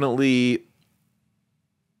definitely,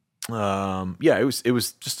 it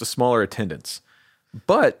was just a smaller attendance,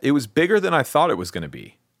 but it was bigger than I thought it was going to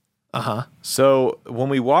be. So when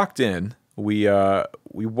we walked in, we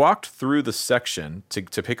walked through the section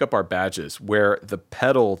to pick up our badges where the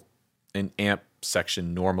pedal and amp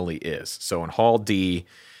section normally is. So in Hall D,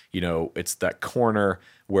 it's that corner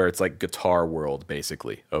where it's like Guitar World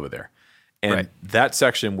basically over there. And that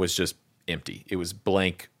section was just empty. It was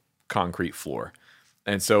blank concrete floor.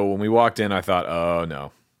 And so when we walked in, I thought, oh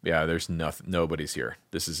no, there's nothing, nobody's here.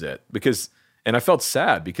 This is it. And I felt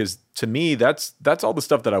sad because to me, that's all the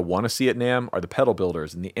stuff that I want to see at NAMM are the pedal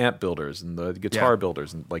builders and the amp builders and the guitar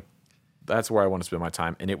builders. And like, that's where I want to spend my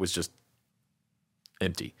time. And it was just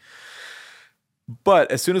empty.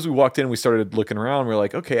 But as soon as we walked in, we started looking around. We were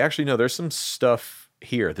like, okay, actually, no, there's some stuff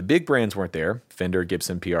here. The big brands weren't there. Fender,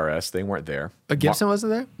 Gibson, PRS, they weren't there. But Gibson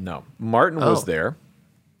wasn't there? No. Martin was there.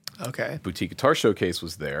 Okay. Boutique Guitar Showcase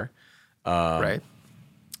was there. Right.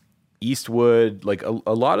 Eastwood, like a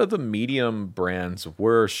lot of the medium brands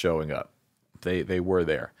were showing up. They were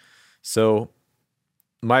there. So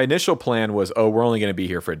my initial plan was, we're only going to be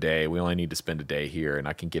here for a day. We only need to spend a day here, and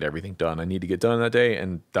I can get everything done I need to get done that day.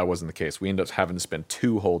 And that wasn't the case. We ended up having to spend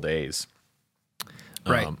 2 whole days.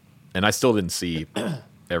 Right. And I still didn't see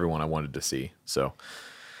everyone I wanted to see. So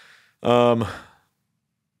I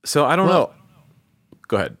don't know.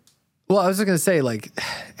 Go ahead. Well, I was just gonna say, like,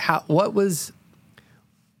 what was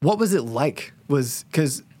it like?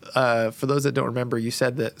 Because for those that don't remember, you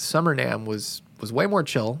said that Summer NAMM was way more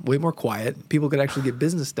chill, way more quiet. People could actually get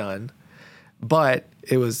business done, but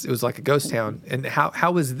it was like a ghost town. And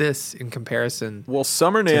how was this in comparison? Well,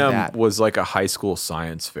 Summer NAMM that? was like a high school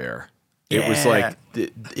science fair. It was like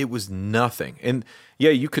it was nothing. And yeah,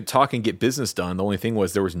 you could talk and get business done. The only thing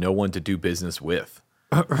was there was no one to do business with.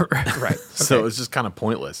 Right. So it was just kind of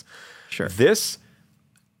pointless. Sure.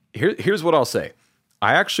 Here's what I'll say.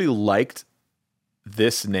 I actually liked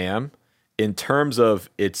this NAMM in terms of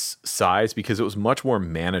its size because it was much more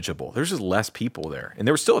manageable. There's just less people there. And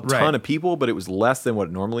there was still a ton of people, but it was less than what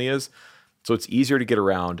it normally is. So it's easier to get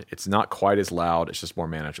around. It's not quite as loud. It's just more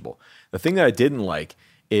manageable. The thing that I didn't like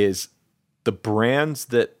is the brands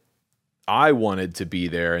that I wanted to be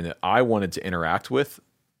there and that I wanted to interact with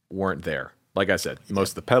weren't there. Like I said, most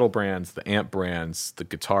of the pedal brands, the amp brands, the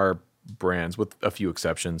guitar brands, with a few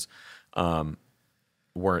exceptions,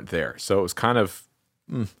 weren't there. So it was kind of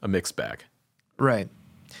a mixed bag. Right.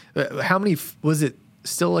 How many was it?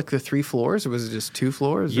 Still like the 3 floors, or was it just 2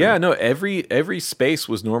 floors? Yeah, no. Every space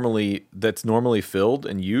was normally filled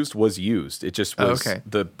and used was used. It just was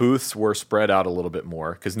the booths were spread out a little bit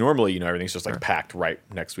more because normally everything's just like packed right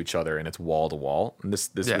next to each other and it's wall to wall. And this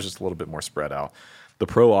was just a little bit more spread out. The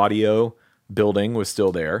Pro Audio building was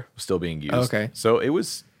still there, was still being used. Okay, so it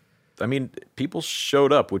was. I mean, people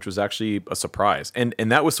showed up, which was actually a surprise, and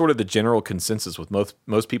that was sort of the general consensus with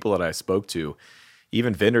most people that I spoke to.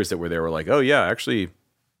 Even vendors that were there were like, "Oh yeah, actually,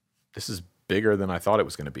 this is bigger than I thought it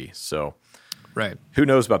was going to be." So, right. Who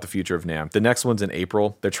knows about the future of NAMM? The next one's in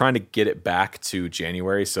April. They're trying to get it back to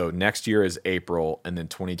January. So next year is April, and then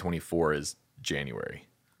 2024 is January.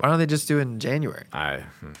 Why don't they just do it in January? I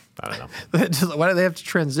don't know. Why do they have to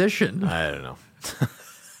transition? I don't know.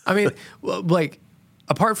 I mean, like,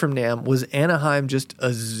 apart from NAMM, was Anaheim just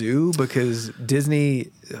a zoo because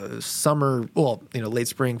Disney summer, late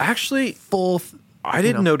spring, actually full? I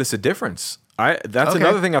didn't notice a difference. That's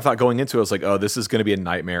another thing I thought going into it. I was like, oh, this is going to be a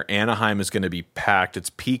nightmare. Anaheim is going to be packed. It's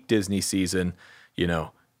peak Disney season,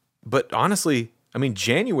 But honestly, I mean,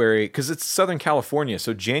 January, because it's Southern California,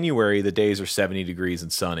 so January, the days are 70 degrees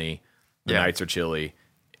and sunny. The nights are chilly.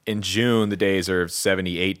 In June, the days are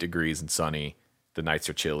 78 degrees and sunny. The nights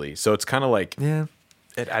are chilly. So it's kind of like, I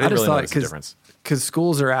didn't really notice the difference. Because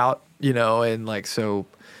schools are out, and like, so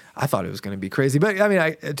I thought it was going to be crazy. But I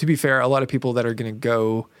mean, to be fair, a lot of people that are going to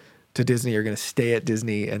go to Disney are going to stay at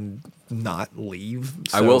Disney and not leave.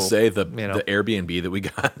 So, I will say the Airbnb that we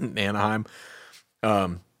got in Anaheim,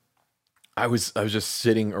 I was just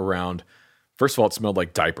sitting around. First of all, it smelled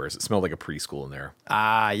like diapers. It smelled like a preschool in there.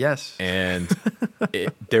 Ah, yes. And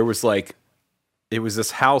there was it was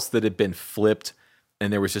this house that had been flipped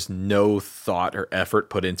and there was just no thought or effort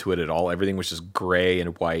put into it at all. Everything was just gray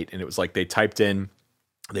and white. And it was like they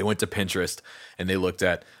went to Pinterest and they looked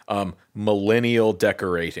at millennial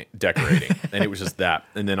decorating. And it was just that.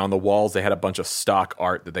 And then on the walls, they had a bunch of stock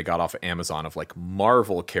art that they got off of Amazon of like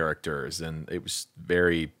Marvel characters. And it was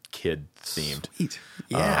very kid themed. Sweet.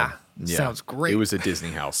 Yeah. Sounds great. It was a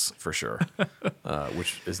Disney house for sure,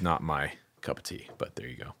 which is not my cup of tea, but there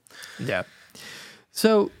you go. Yeah.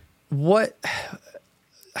 So what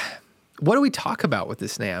do we talk about with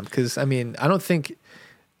this NAMM? Because I mean, I don't think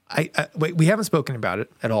we haven't spoken about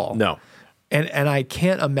it at all. No. And I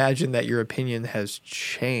can't imagine that your opinion has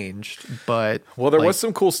changed, but there was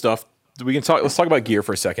some cool stuff. Let's talk about gear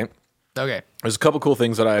for a second. Okay. There's a couple cool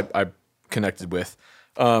things that I connected with.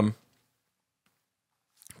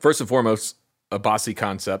 First and foremost, Abasi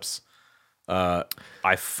Concepts.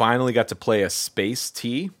 I finally got to play a Space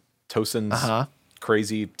T, Tosin's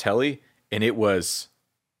crazy telly, and it was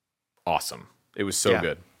awesome. It was so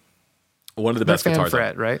good. One of the best guitars. Fan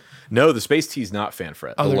fret, right? No, the Space T is not fan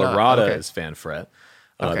fret. Oh, the Larada is fan fret.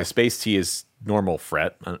 The Space T is normal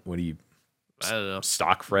fret. What do you? I don't know.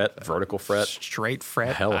 Stock fret, vertical fret, straight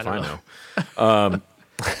fret. Hell if I know.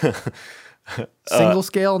 Single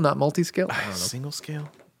scale, not multi-scale. I don't know. Single scale.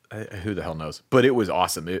 Who the hell knows? But it was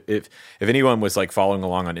awesome. If anyone was like following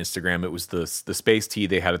along on Instagram, it was the Space T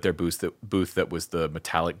they had at their booth that was the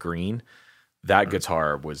metallic green. That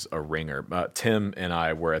guitar was a ringer. Tim and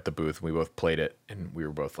I were at the booth. And we both played it, and we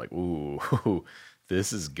were both like, "Ooh,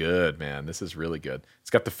 this is good, man. This is really good." It's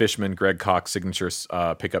got the Fishman Greg Cox signature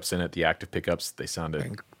pickups in it. The active pickups. They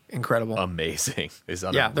sounded incredible, amazing. They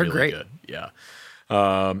sounded they're really great. Good. Yeah.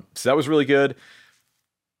 So that was really good.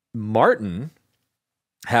 Martin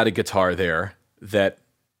had a guitar there that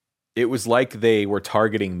it was like they were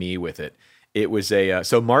targeting me with it. It was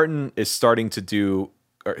so Martin is starting to do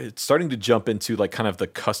it's starting to jump into like kind of the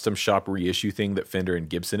custom shop reissue thing that Fender and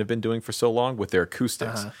Gibson have been doing for so long with their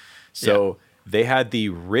acoustics. So they had the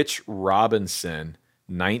Rich Robinson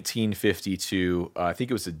 1952, I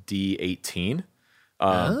think it was a D18.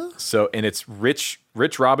 So, and it's Rich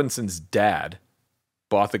Robinson's dad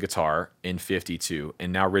bought the guitar in 52,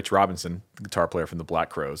 and now Rich Robinson, the guitar player from the Black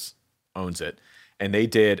Crowes, owns it. And they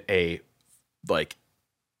did a like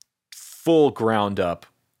full ground up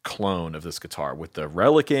clone of this guitar with the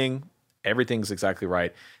relicking. Everything's exactly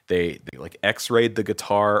right. They like x-rayed the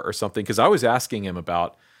guitar or something. Cause I was asking him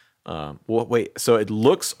about, well, wait, so it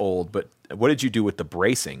looks old, but what did you do with the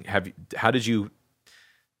bracing? How did you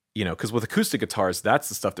know, cause with acoustic guitars, that's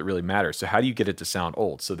the stuff that really matters. So how do you get it to sound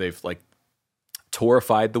old? So they've like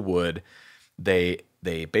torrefied the wood. They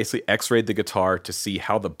basically x-rayed the guitar to see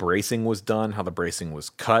how the bracing was done, how the bracing was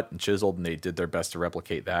cut and chiseled. And they did their best to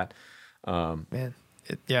replicate that. Man.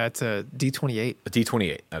 It's a D28. A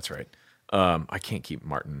D28, that's right. I can't keep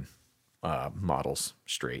Martin models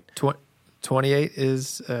straight. 28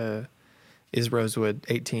 is rosewood,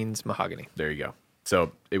 18's mahogany. There you go.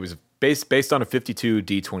 So it was based on a 52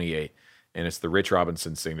 D28, and it's the Rich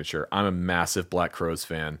Robinson signature. I'm a massive Black Crowes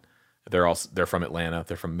fan. They're from Atlanta.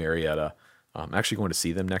 They're from Marietta. I'm actually going to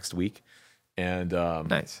see them next week. And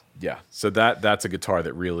nice. Yeah. So that's a guitar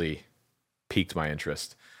that really piqued my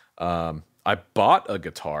interest. I bought a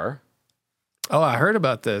guitar. Oh, I heard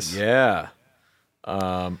about this. Yeah.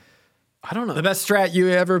 I don't know. The best Strat you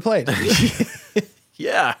ever played.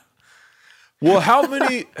 Yeah. Well,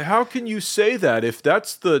 how can you say that if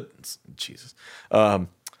that's the, Jesus. I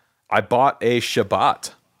bought a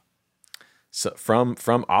Shabbat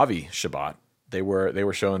from Avi Shabbat. They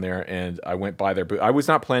were showing there, and I went by their booth. I was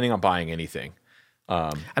not planning on buying anything.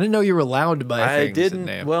 I didn't know you were allowed to buy things. I didn't.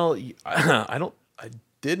 At NAMM. Well, I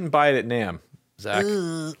didn't buy it at NAMM, Zach.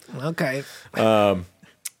 Okay.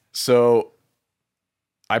 So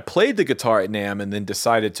I played the guitar at NAMM and then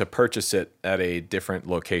decided to purchase it at a different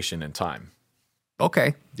location and time.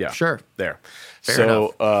 Okay. Yeah. Sure. There. Fair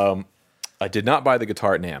enough. I did not buy the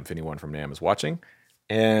guitar at NAMM, if anyone from NAMM is watching.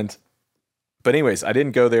 But anyways, I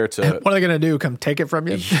didn't go there to. What are they going to do? Come take it from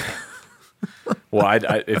you? Well, I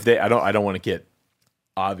don't want to get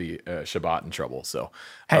Avi Shabbat in trouble. So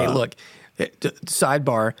hey, look.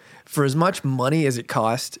 Sidebar: for as much money as it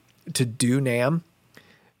costs to do NAMM,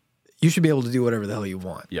 you should be able to do whatever the hell you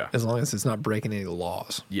want. Yeah. As long as it's not breaking any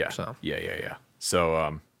laws. Yeah. So. Yeah.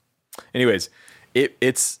 So, anyways,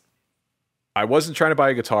 it's. I wasn't trying to buy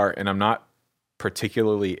a guitar, and I'm not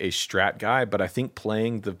particularly a Strat guy, but I think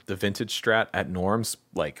playing the vintage Strat at Norm's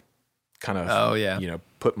like kind of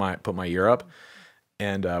put my ear up.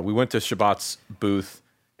 And we went to Shabbat's booth,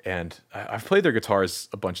 and I've played their guitars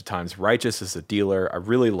a bunch of times. Righteous is a dealer. I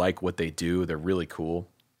really like what they do. They're really cool.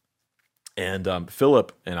 And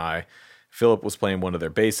Philip was playing one of their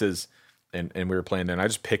basses, and we were playing there, and I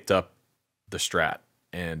just picked up the Strat,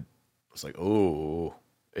 and I was like, oh,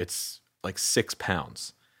 it's like 6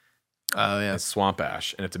 pounds. Oh, yeah. It's Swamp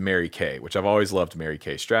Ash, and it's a Mary Kay, which I've always loved Mary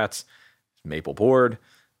Kay Strats. Maple board,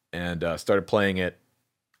 and started playing it,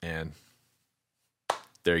 and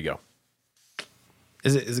there you go.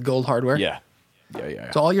 Is it gold hardware? Yeah.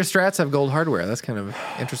 So all your Strats have gold hardware. That's kind of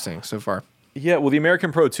interesting so far. Yeah, well, the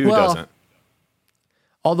American Pro 2 doesn't.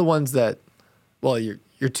 All the ones that, well, your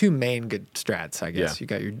two main good Strats, I guess. Yeah. You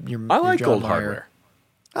got your I like John gold Mayer. hardware.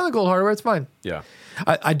 I like gold hardware. It's fine. Yeah.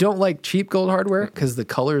 I don't like cheap gold hardware because the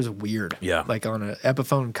color is weird. Yeah. Like on an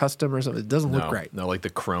Epiphone Custom or something. It doesn't look right. No, like the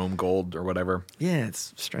chrome gold or whatever. Yeah,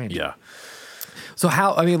 it's strange. Yeah. So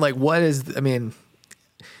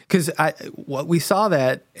because we saw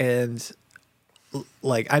that, and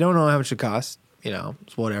like I don't know how much it costs,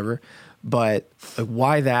 it's whatever, but like,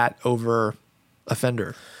 why that over a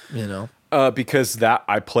Fender, Because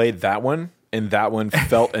I played that one, and that one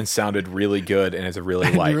felt and sounded really good, and it's a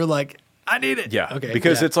really light. You were like, I need it. Yeah. Okay.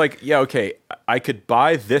 Because yeah. it's like, okay, I could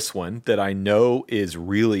buy this one that I know is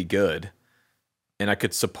really good, and I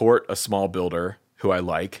could support a small builder who I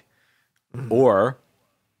like, or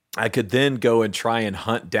I could then go and try and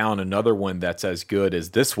hunt down another one that's as good as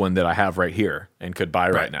this one that I have right here and could buy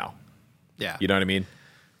right now. Yeah. You know what I mean?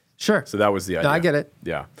 Sure. So that was the idea. No, I get it.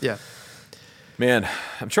 Yeah. Yeah. Man,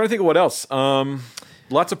 I'm trying to think of what else.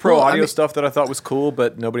 Lots of pro audio stuff that I thought was cool,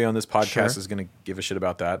 but nobody on this podcast is going to give a shit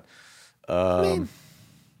about that. And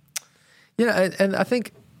I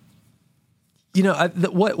think,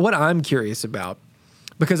 what I'm curious about,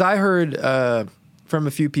 because I heard from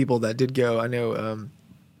a few people that did go. I know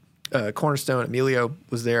Cornerstone Emilio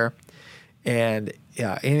was there, and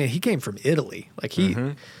he came from Italy. Like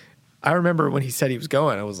I remember when he said he was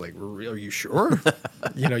going, I was like, "Are you sure?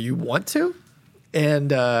 You want to?"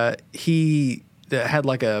 and he had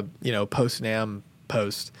like a post NAMM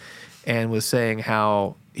post and was saying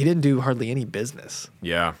how he didn't do hardly any business.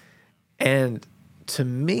 Yeah. And to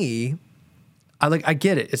me, I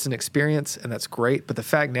get it. It's an experience and that's great. But the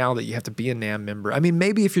fact now that you have to be a NAMM member, I mean,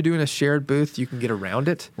 maybe if you're doing a shared booth, you can get around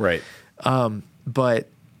it. Right. But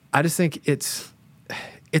I just think it's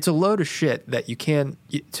a load of shit that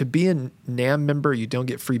to be a NAMM member, you don't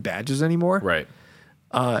get free badges anymore. Right.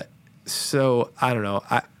 So I don't know.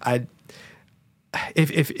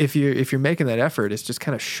 If you're making that effort, it's just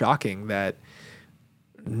kind of shocking that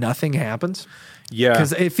nothing happens. Yeah.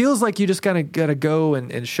 Because it feels like you just gotta go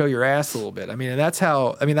and show your ass a little bit. I mean, and that's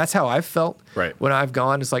how I've felt when I've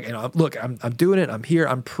gone. It's like, look, I'm doing it. I'm here.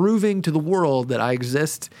 I'm proving to the world that I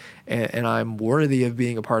exist and I'm worthy of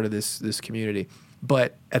being a part of this community.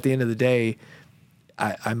 But at the end of the day,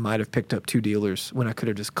 I might have picked up 2 dealers when I could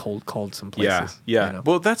have just cold called some places. Yeah.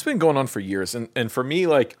 Well, that's been going on for years. And for me,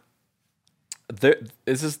 like,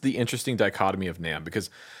 this is the interesting dichotomy of NAMM, because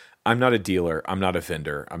I'm not a dealer. I'm not a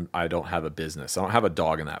vendor. I don't have a business. I don't have a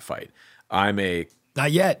dog in that fight.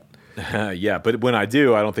 Not yet. Yeah, but when I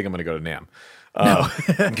do, I don't think I'm going to go to NAMM.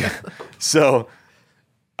 No. So,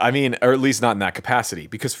 I mean, or at least not in that capacity,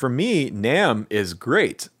 because for me, NAMM is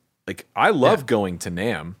great. Like, I love going to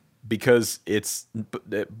NAMM because it's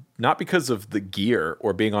not because of the gear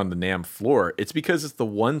or being on the NAMM floor. It's because it's the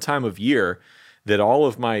one time of year that all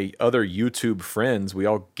of my other YouTube friends, we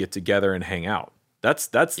all get together and hang out. That's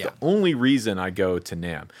the only reason I go to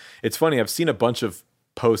NAMM. It's funny. I've seen a bunch of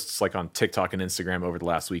posts like on TikTok and Instagram over the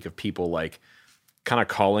last week of people like kind of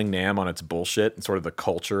calling NAMM on its bullshit and sort of the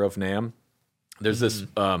culture of NAMM. There's this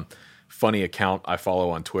funny account I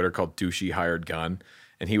follow on Twitter called Douchey Hired Gun.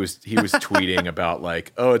 And he was tweeting about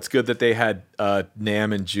like, oh, it's good that they had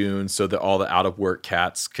NAMM in June so that all the out of work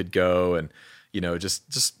cats could go, and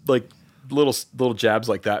just like little jabs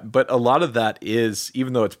like that. But a lot of that is,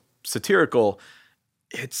 even though it's satirical,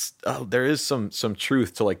 there is some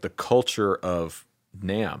truth to like the culture of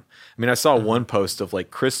NAMM. I mean, I saw one post of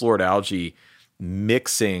like Chris Lord-Alge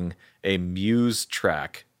mixing a Muse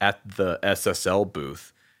track at the SSL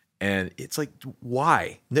booth, and it's like,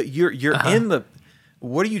 why? No, you're in the.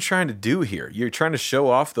 What are you trying to do here? You're trying to show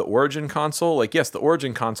off the Origin console? Like, yes, the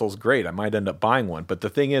Origin console is great. I might end up buying one. But the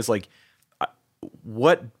thing is, like,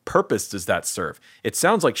 what purpose does that serve? It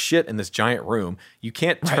sounds like shit in this giant room. You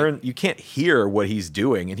can't you can't hear what he's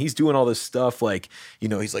doing. And he's doing all this stuff like,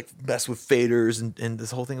 he's like mess with faders and this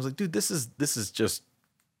whole thing. I was like, dude, this is just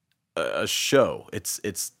a show.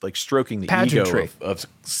 It's like stroking the pageantry. Ego of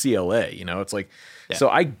CLA. It's like, so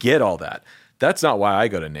I get all that. That's not why I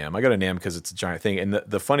go to NAMM. I go to NAMM because it's a giant thing. And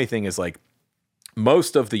the funny thing is, like,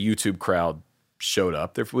 most of the YouTube crowd showed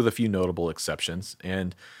up there with a few notable exceptions.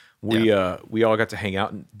 And we all got to hang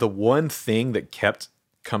out. And the one thing that kept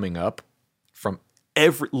coming up from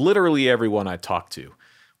literally everyone I talked to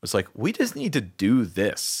was like, we just need to do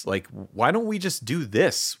this. Like, why don't we just do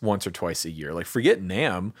this once or twice a year? Like, forget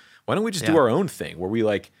NAMM. Why don't we just do our own thing where we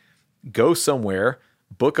like go somewhere,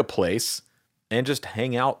 book a place, and just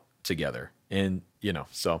hang out together? And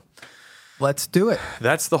so let's do it.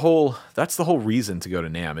 That's the whole reason to go to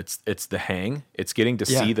NAMM. It's the hang. It's getting to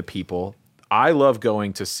see the people. I love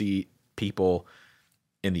going to see people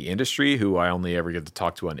in the industry who I only ever get to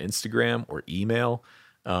talk to on Instagram or email.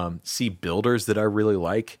 See builders that I really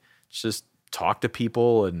like. Just talk to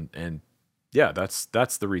people and that's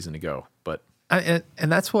the reason to go. But and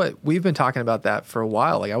that's what we've been talking about that for a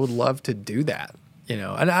while. Like, I would love to do that,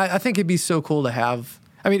 and I think it'd be so cool to have.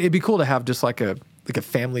 I mean, it'd be cool to have just like a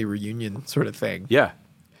family reunion sort of thing. Yeah,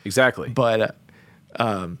 exactly. But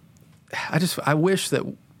I wish that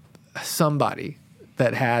somebody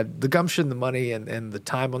that had the gumption, the money, and the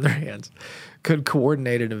time on their hands could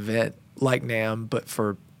coordinate an event like NAMM, but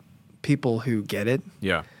for people who get it.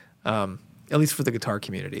 Yeah. At least for the guitar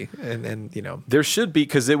community, and there should be,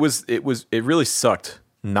 because it really sucked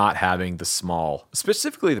not having the small,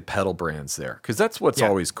 specifically the pedal brands there, because that's what's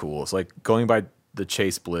always cool. It's like going by the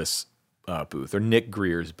Chase Bliss booth or Nick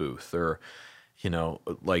Greer's booth or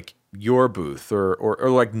like your booth or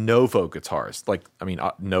like Novo guitars. Like, I mean,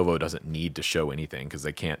 Novo doesn't need to show anything because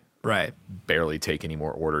they can't barely take any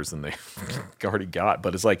more orders than they already got.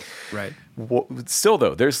 But it's like, still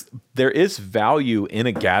though, there is value in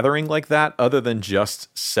a gathering like that other than just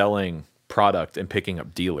selling product and picking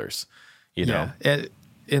up dealers. And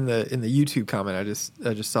in the YouTube comment, I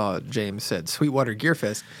just saw James said Sweetwater Gear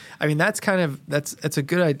Fest. I mean, that's a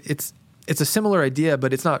good idea. It's a similar idea,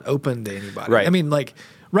 but it's not open to anybody. Right. I mean, like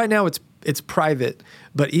right now it's it's private,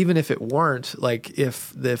 but even if it weren't, like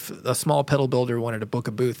if a small pedal builder wanted to book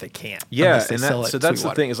a booth, they can't. Yeah, and so that's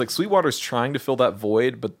the thing is like Sweetwater's trying to fill that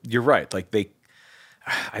void, but you're right. Like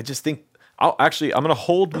I just think I'm going to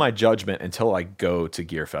hold my judgment until I go to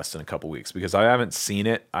GearFest in a couple weeks because I haven't seen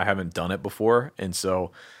it. I haven't done it before. And so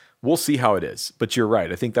we'll see how it is. But you're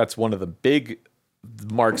right. I think that's one of the big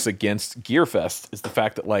marks against GearFest is the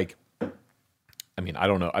fact that like, I mean, I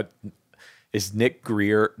don't know. Is Nick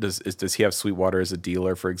Greer, does he have Sweetwater as a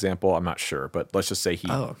dealer, for example? I'm not sure, but let's just say he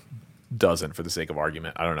doesn't for the sake of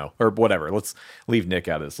argument. I don't know. Or whatever. Let's leave Nick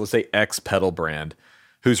out of this. Let's say X pedal brand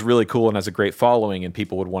who's really cool and has a great following and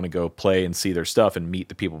people would want to go play and see their stuff and meet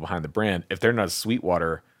the people behind the brand. If they're not a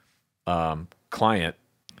Sweetwater client,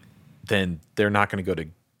 then they're not going to go to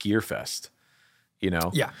GearFest, you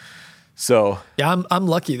know? Yeah. So yeah, I'm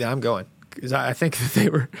lucky that I'm going because I think that they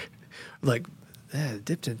were like,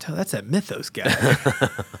 dipped in toe. That's that Mythos guy.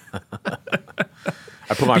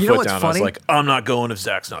 I put my foot down. Funny? I was like, I'm not going if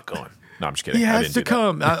Zach's not going. No, I'm just kidding. He has to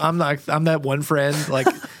come. I'm that one friend. Like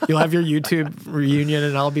you'll have your YouTube reunion,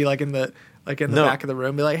 and I'll be like in the back of the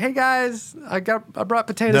room, be like, "Hey guys, I brought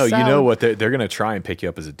potato salad." No, you know what? They're gonna try and pick you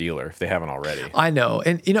up as a dealer if they haven't already. I know,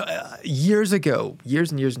 and you know, years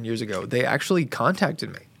and years ago, they actually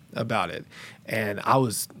contacted me about it, and I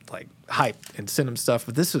was like hyped and sent them stuff.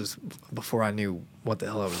 But this was before I knew what the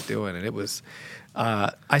hell I was doing, and it was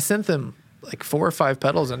I sent them like 4 or 5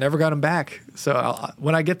 pedals and never got them back. So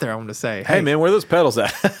when I get there, I want to say, hey man, where are those pedals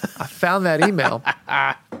at? I found that email.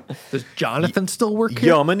 Does Jonathan still work here?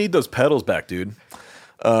 Yo, I'm gonna need those pedals back, dude.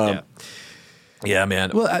 Yeah, man.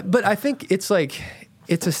 Well, but I think it's like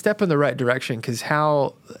it's a step in the right direction because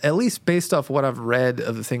how, at least based off what I've read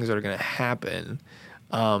of the things that are going to happen,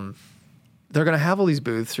 they're going to have all these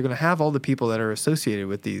booths. They're going to have all the people that are associated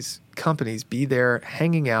with these companies be there,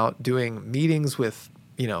 hanging out, doing meetings with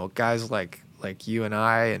guys like you and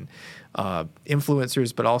I and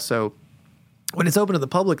influencers, but also when it's open to the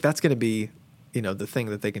public, that's going to be the thing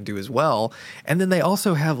that they can do as well. And then they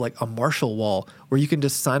also have like a Marshall wall where you can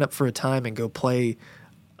just sign up for a time and go play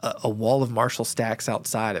a wall of Marshall stacks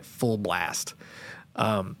outside at full blast.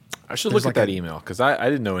 I should look at that email because I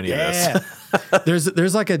didn't know any of this.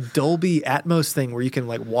 There's like a Dolby Atmos thing where you can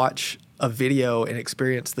like watch a video and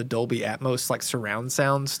experience the Dolby Atmos like surround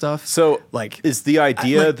sound stuff. So like, is the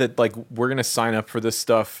idea that like we're gonna sign up for this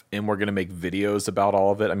stuff and we're gonna make videos about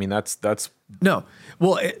all of it? I mean, that's no.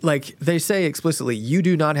 Well, like they say explicitly, you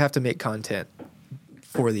do not have to make content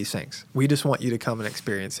for these things. We just want you to come and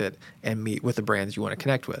experience it and meet with the brands you want to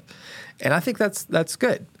connect with. And I think that's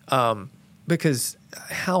good. Because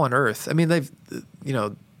how on earth? I mean,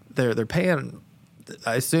 they're paying.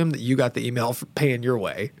 I assume that you got the email for paying your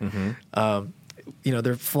way. Mm-hmm.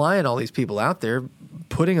 They're flying all these people out there,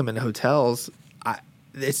 putting them in hotels.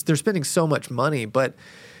 They're spending so much money, but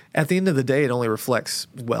at the end of the day, it only reflects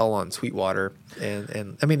well on Sweetwater.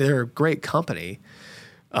 And I mean, they're a great company.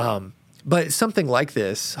 But something like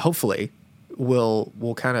this, hopefully,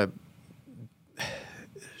 will kind of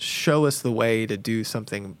show us the way to do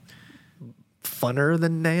something funner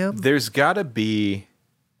than NAMM. There's got to be,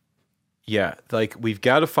 like we've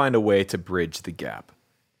got to find a way to bridge the gap,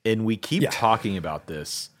 and we keep talking about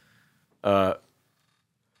this, to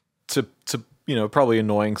probably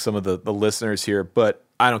annoying some of the listeners here, but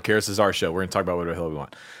I don't care. This is our show. We're gonna talk about whatever the hell we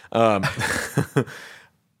want.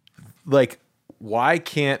 Like, why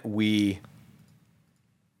can't we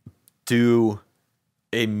do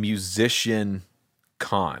a musician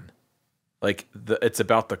con? Like it's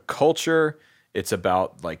about the culture. It's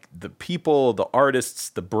about like the people, the artists,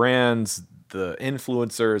 the brands, the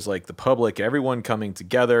influencers, like the public, everyone coming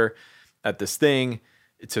together at this thing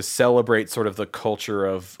to celebrate sort of the culture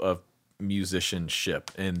of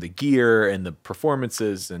musicianship and the gear and the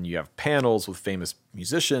performances. And you have panels with famous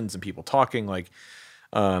musicians and people talking like,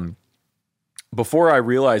 before I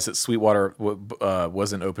realized that Sweetwater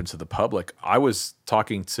wasn't open to the public, I was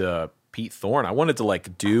talking to Pete Thorne. I wanted to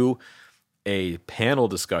like do a panel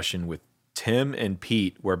discussion with Tim and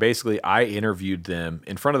Pete, where basically I interviewed them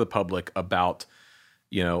in front of the public about,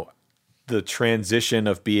 the transition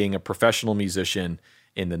of being a professional musician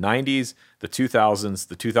in the 90s, the 2000s,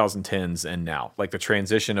 the 2010s, and now. Like the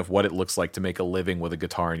transition of what it looks like to make a living with a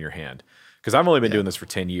guitar in your hand. Because I've only been doing this for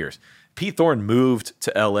 10 years. Pete Thorne moved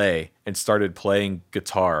to LA and started playing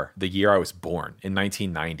guitar the year I was born in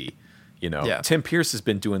 1990. Tim Pierce has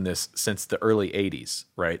been doing this since the early 80s,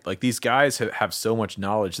 right? Like these guys have so much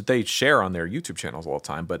knowledge that they share on their YouTube channels all the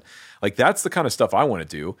time. But like that's the kind of stuff I want to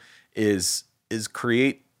do is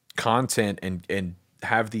create content and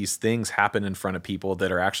have these things happen in front of people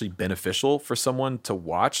that are actually beneficial for someone to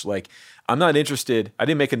watch. Like, I'm not interested. I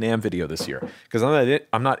didn't make a NAMM video this year because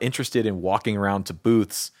I'm not interested in walking around to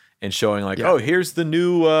booths and showing like, oh, here's the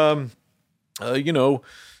new,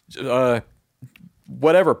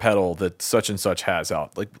 whatever pedal that such and such has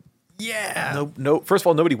out. Like, no. First of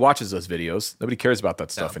all, nobody watches those videos. Nobody cares about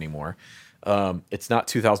that stuff anymore. It's not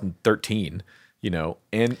 2013,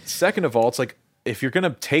 And second of all, it's like, if you're going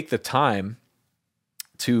to take the time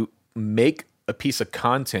to make a piece of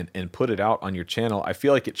content and put it out on your channel, I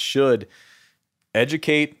feel like it should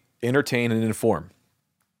educate, entertain, and inform.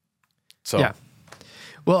 So, yeah.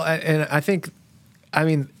 Well, and I think,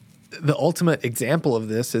 the ultimate example of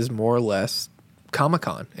this is more or less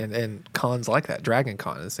Comic-Con and cons like that, Dragon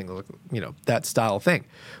Con, this thing, that style thing,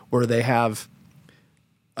 where they have,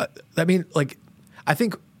 I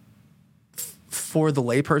think for the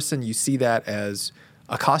layperson, you see that as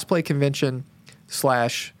a cosplay convention /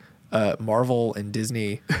 Marvel and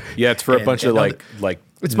Disney. Yeah, it's for a bunch of like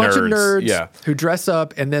it's nerds. A bunch of nerds who dress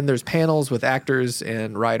up, and then there's panels with actors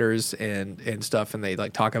and writers and stuff, and they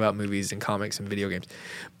like talk about movies and comics and video games.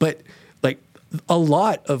 But like a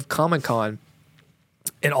lot of Comic-Con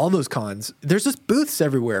and all those cons, there's just booths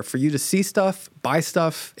everywhere for you to see stuff, buy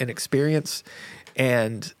stuff, and experience.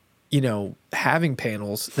 And, having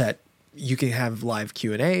panels that you can have live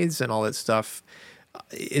Q&As and all that stuff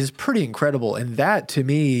is pretty incredible. And that, to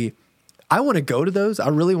me, I want to go to those. I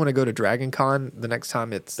really want to go to Dragon Con the next time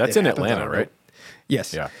That's in Atlanta, right?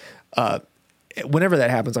 Yes. Yeah. Whenever that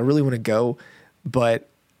happens, I really want to go. But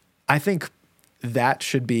I think that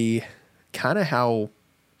should be kind of how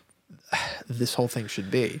this whole thing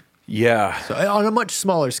should be. Yeah. So on a much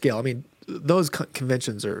smaller scale. I mean, those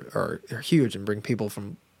conventions are huge and bring people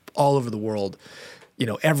from all over the world,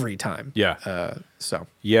 every time. Yeah.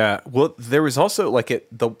 Yeah. Well, there was also like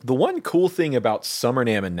the one cool thing about Summer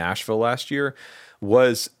NAMM in Nashville last year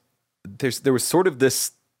was there was sort of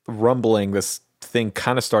this rumbling, this thing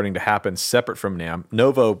kind of starting to happen separate from NAMM.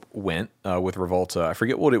 Novo went with Revolta. I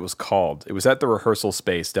forget what it was called. It was at the rehearsal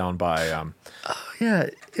space down by.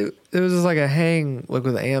 It was just like a hang, like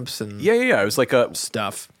with amps and It was like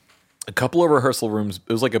stuff. A couple of rehearsal rooms.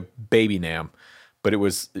 It was like a baby NAMM, but it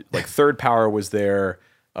was like Third Power was there,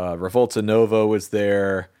 Revolta Novo was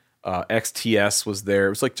there, XTS was there. It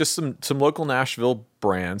was like just some local Nashville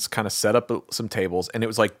brands kind of set up some tables, and it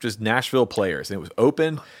was like just Nashville players, and it was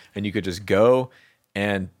open, and you could just go.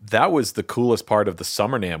 And that was the coolest part of the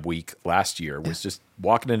Summer NAMM week last year, was just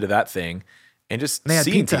walking into that thing and just they had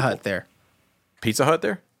seeing Pizza people. Hut there. Pizza Hut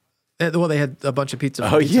there? Well, they had a bunch of pizza.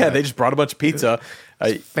 Oh, yeah, they just brought a bunch of pizza.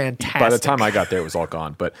 Fantastic. By the time I got there, it was all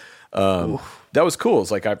gone. But that was cool. It's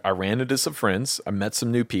like I ran into some friends. I met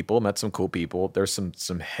some new people, met some cool people. There's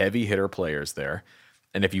some heavy hitter players there.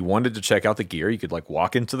 And if you wanted to check out the gear, you could like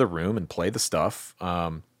walk into the room and play the stuff.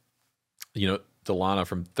 Delana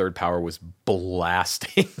from Third Power was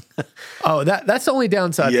blasting. Oh, that's the only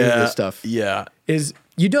downside of this stuff. Yeah. Is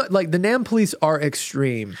you don't like the NAMM police are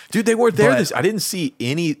extreme. Dude, they were there. I didn't see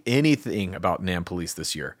anything about NAMM police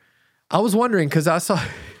this year. I was wondering because I saw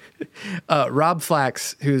Rob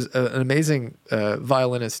Flax, who's an amazing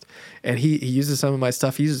violinist, and he uses some of my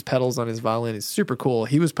stuff. He uses pedals on his violin. It's super cool.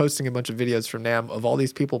 He was posting a bunch of videos from NAMM of all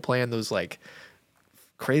these people playing those like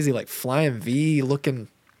crazy like Flying V looking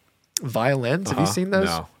violins. Have you seen those?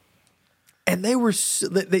 No. And they were,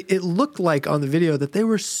 it looked like on the video that they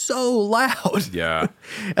were so loud. Yeah.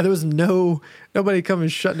 And there was nobody coming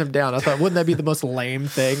shutting them down. I thought, wouldn't that be the most lame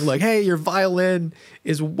thing? Like, hey, your violin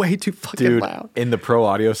is way too fucking loud. In the pro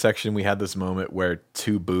audio section, we had this moment where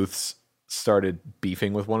two booths started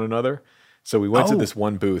beefing with one another. So we went to this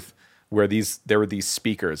one booth where there were these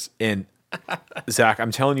speakers. And Zach,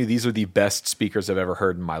 I'm telling you, these are the best speakers I've ever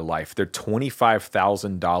heard in my life. They're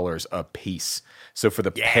 $25,000 a piece. So for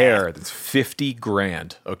the pair, that's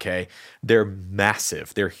 $50,000. Okay. They're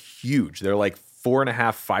massive. They're huge. They're like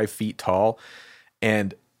 4.5, 5 feet tall.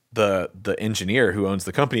 And the engineer who owns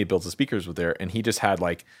the company builds the speakers with there. And he just had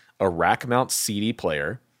like a rack mount CD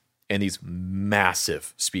player and these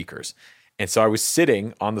massive speakers. And so I was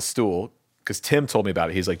sitting on the stool because Tim told me about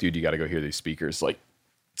it. He's like, dude, you got to go hear these speakers.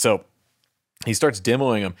 So he starts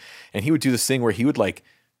demoing them, and he would do this thing where he would like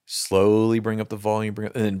slowly bring up the volume,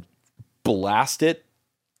 and then blast it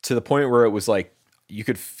to the point where it was like you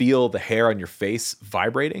could feel the hair on your face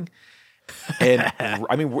vibrating. And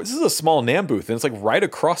I mean, this is a small NAMM booth, and it's like right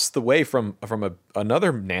across the way from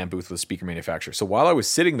another NAMM booth with a speaker manufacturer. So while I was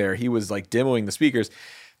sitting there, he was like demoing the speakers,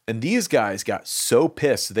 and these guys got so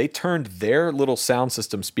pissed they turned their little sound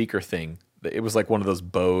system speaker thing. It was like one of those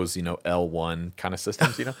Bose, L1 kind of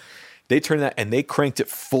systems, They turned that and they cranked it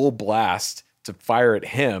full blast to fire at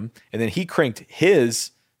him, and then he cranked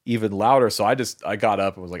his even louder. So I got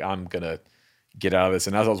up and was like, I'm gonna get out of this.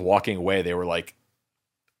 And as I was walking away, they were like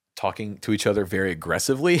talking to each other very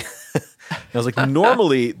aggressively. And I was like,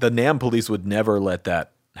 normally the NAMM police would never let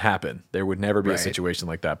that happen. There would never be a situation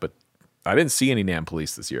like that. But I didn't see any NAMM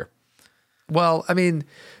police this year. Well, I mean,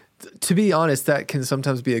 to be honest, that can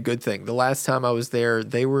sometimes be a good thing. The last time I was there,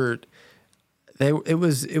 it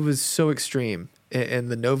was so extreme, and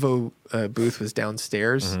the Novo booth was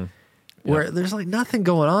downstairs, where there's like nothing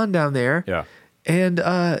going on down there. Yeah, and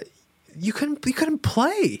you couldn't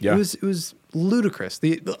play. Yeah. It was ludicrous.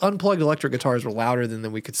 The unplugged electric guitars were louder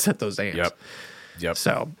than we could set those amps. Yep.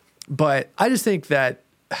 So, but I just think that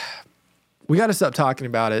we got to stop talking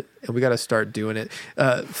about it and we got to start doing it.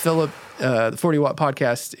 Philip, the 40 Watt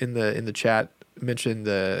podcast in the chat mentioned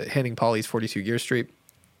the Henning Pauly's 42 Gear Street,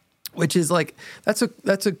 which is like, that's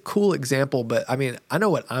a cool example. But I mean, I know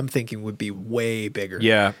what I'm thinking would be way bigger.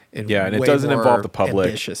 Yeah. And And it way doesn't more involve the public.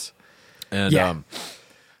 Ambitious. And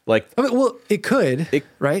like, I mean, well, it could,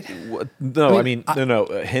 right? No, I mean,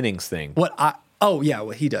 Henning's thing. What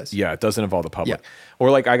he does. Yeah, it doesn't involve the public. Yeah. Or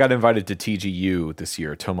like I got invited to TGU this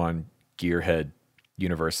year, Tomon Gearhead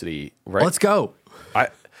University. Right? Let's go.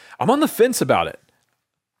 I'm on the fence about it.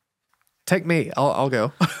 Take me. I'll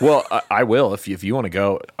go. Well, I will if you want to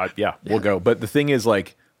go. We'll go. But the thing is,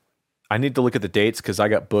 like, I need to look at the dates because I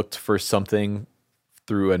got booked for something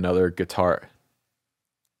through another guitar.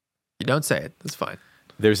 You don't say it. That's fine.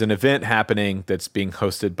 There's an event happening that's being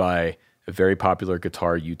hosted by a very popular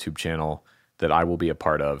guitar YouTube channel that I will be a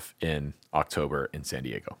part of in October in San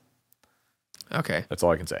Diego. Okay. That's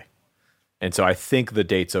all I can say. And so I think the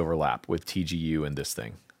dates overlap with TGU and this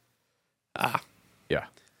thing. Yeah.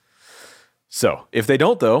 So if they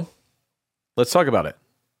don't, though, let's talk about it.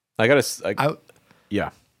 I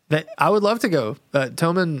would love to go.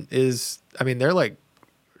 Toman is, I mean, they're like,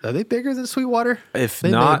 are they bigger than Sweetwater? If they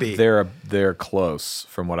not, they're close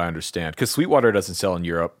from what I understand. Because Sweetwater doesn't sell in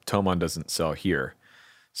Europe. Tomon doesn't sell here.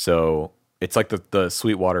 So it's like the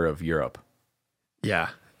Sweetwater of Europe. Yeah.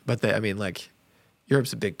 But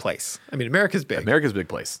Europe's a big place. I mean, America's big. America's a big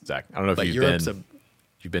place, Zach. I don't know if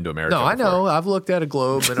you've been to America. No, I know. I've looked at a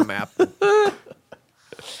globe and a map.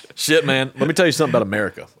 Shit, man. Let me tell you something about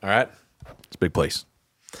America. All right. It's a big place.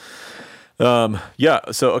 So,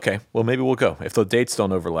 okay. Well, maybe we'll go. If the dates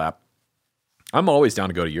don't overlap, I'm always down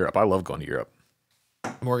to go to Europe. I love going to Europe.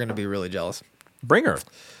 We're going to be really jealous. Bring her.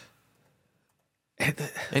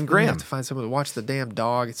 And Graham. We have to find someone to watch the damn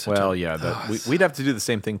dog. It's we'd have to do the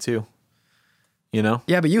same thing too. You know?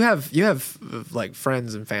 Yeah, but you have like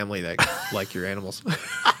friends and family that like your animals.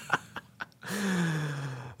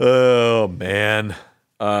 Oh man.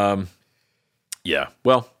 Yeah.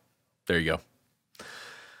 Well, there you go.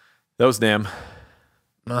 That was NAMM.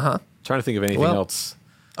 Trying to think of anything else.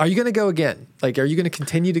 Are you going to go again? Like, are you going to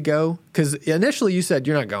continue to go? Because initially you said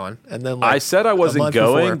you're not going, and then I said I wasn't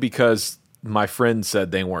going because my friends said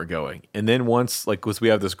they weren't going, and then once we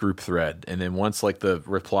have this group thread, and then once like the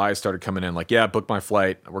replies started coming in, like, yeah, book my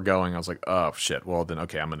flight, we're going. I was like, oh shit. Well then,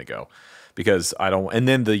 okay, I'm going to go because I don't. And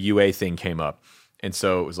then the UA thing came up, and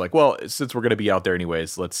so it was like, well, since we're going to be out there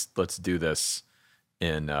anyways, let's do this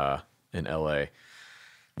in LA.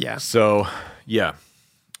 Yeah. So, yeah.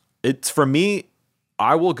 It's for me,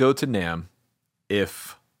 I will go to NAMM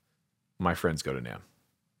if my friends go to NAMM.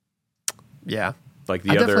 Yeah. Like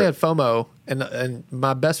I definitely had FOMO, and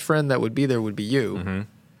my best friend that would be there would be you. Mm-hmm.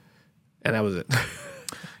 And that was it.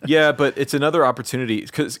 Yeah, but it's another opportunity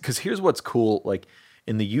because here's what's cool. Like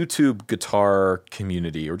in the YouTube guitar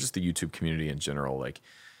community or just the YouTube community in general, like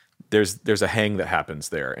there's a hang that happens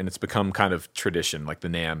there, and it's become kind of tradition, like the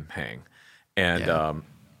NAMM hang. And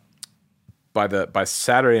by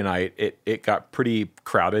Saturday night, it got pretty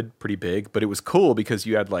crowded, pretty big, but it was cool because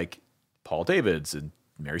you had like Paul Davids and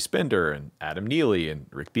Mary Spender and Adam Neely and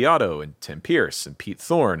Rick Beato and Tim Pierce and Pete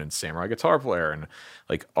Thorne and Samurai Guitar Player and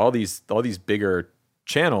like all these bigger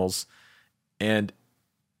channels. And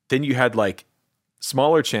then you had like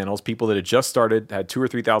smaller channels, people that had just started, had 2,000 or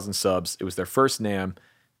 3,000 subs. It was their first NAMM,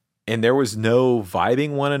 and there was no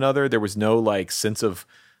vibing one another. There was no like sense of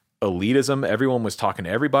elitism. Everyone was talking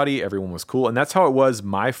to everybody. Everyone was cool. And that's how it was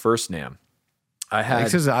my first NAMM.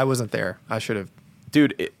 Because I wasn't there. I should have.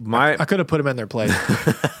 Dude, I could have put them in their place.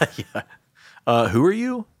 Yeah. Who are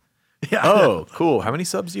you? Yeah. Oh, cool. How many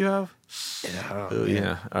subs do you have?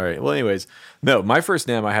 Yeah. All right. Well, anyways, no, my first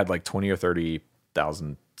NAMM, I had like 20 or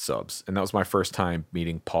 30,000 subs. And that was my first time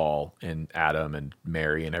meeting Paul and Adam and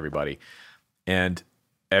Mary and everybody. And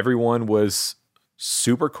everyone was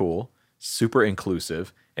super cool, super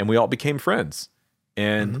inclusive, and we all became friends.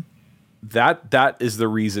 And that is the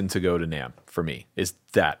reason to go to NAMM for me, is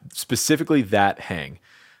that specifically that hang.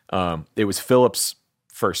 It was Philip's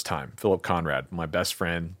first time. Philip Conrad, my best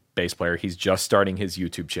friend, bass player. He's just starting his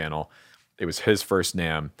YouTube channel. It was his first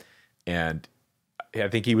NAMM, and I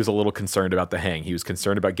think he was a little concerned about the hang. He was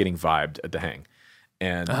concerned about getting vibed at the hang,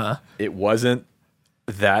 and it wasn't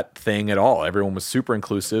that thing at all. Everyone was super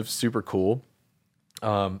inclusive, super cool.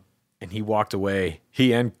 And he walked away.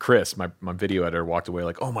 He and Chris, my video editor, walked away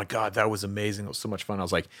like, "Oh my God, that was amazing. It was so much fun." I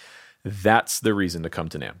was like, "That's the reason to come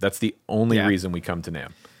to NAMM. That's the only reason we come to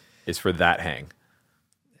NAMM, is for that hang."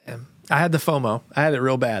 I had the FOMO. I had it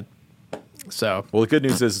real bad. So, well, the good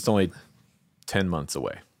news is it's only 10 months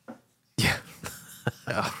away. Yeah.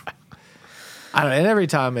 I don't know. And every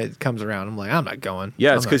time it comes around, I'm like, I'm not going.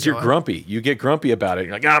 Yeah, it's because you're grumpy. You get grumpy about it.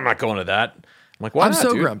 You're like, I'm not going to that. I'm like, why I'm not,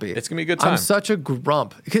 so dude? grumpy. It's gonna be a good time. I'm such a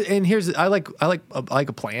grump. And here's I like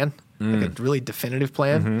a plan, like a really definitive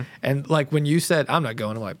plan. And like when you said I'm not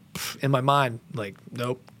going, I'm like in my mind, like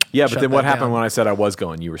nope. Yeah, but then what happened when I said I was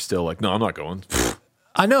going? You were still like, no, I'm not going.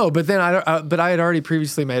 I know, but then I had already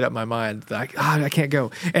previously made up my mind that I can't go,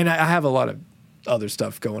 and I have a lot of other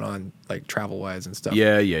stuff going on, like travel wise and stuff.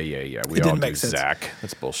 Yeah. We all do, Zach.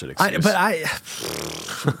 That's bullshit excuse.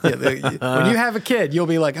 When you have a kid, you'll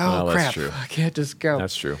be like, oh well, crap, true. I can't just go.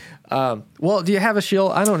 That's true. Well, do you have a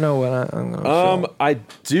shield? I don't know what I'm gonna shield. I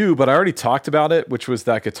do, but I already talked about it, which was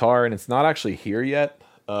that guitar, and it's not actually here yet.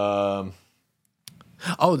 Oh,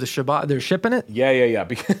 the Shabbat, they're shipping it? Yeah.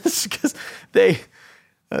 Because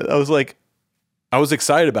I was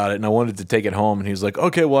excited about it and I wanted to take it home. And he was like,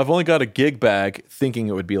 okay, well, I've only got a gig bag, thinking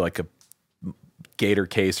it would be like a Gator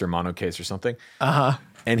case or mono case or something.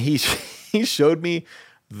 And he showed me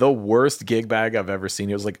the worst gig bag I've ever seen.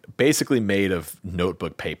 It was like basically made of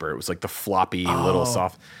notebook paper. It was like the floppy little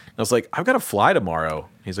soft. And I was like, I've got to fly tomorrow.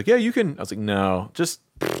 He's like, yeah, you can. I was like, no, just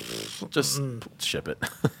ship it.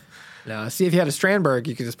 No, see, if you had a Strandberg,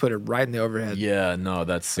 you could just put it right in the overhead. Yeah, no,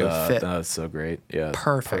 that's so great. Yeah,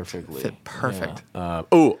 perfect. Perfectly. Fit perfect. Yeah.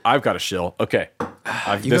 I've got a shill. Okay,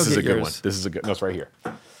 this is a good one. This is a good. No, it's right here.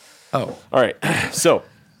 Oh, all right. So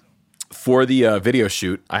for the video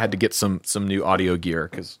shoot, I had to get some new audio gear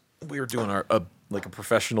because we were doing a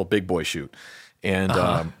professional big boy shoot,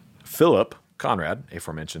 and Philip Conrad,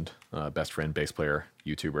 aforementioned best friend, bass player,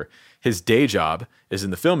 YouTuber, his day job is in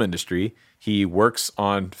the film industry. He works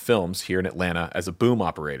on films here in Atlanta as a boom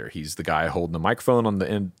operator. He's the guy holding the microphone on the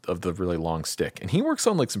end of the really long stick. And he works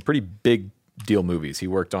on like some pretty big deal movies. He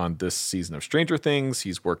worked on this season of Stranger Things.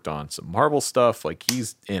 He's worked on some Marvel stuff. Like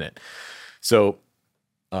he's in it. So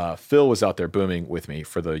Phil was out there booming with me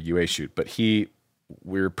for the UA shoot, but we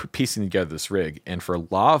were piecing together this rig. And for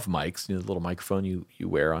lav mics, the little microphone you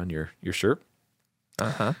wear on your shirt,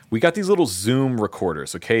 we got these little Zoom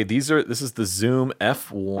recorders. Okay, this is the Zoom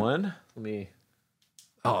F1.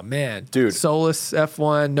 Oh man, dude, Solus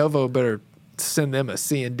F1 Novo better send them a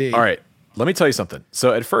C&D. All right, let me tell you something.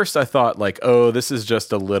 So at first I thought like, oh, this is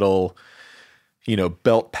just a little,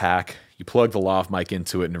 belt pack. You plug the lav mic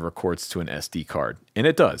into it and it records to an SD card, and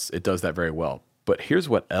it does that very well. But here's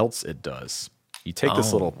what else it does. You take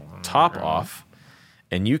this little top off,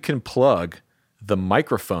 and you can plug the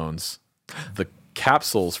microphones, the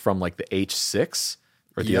capsules from like the H6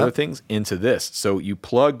 or the other things into this. So you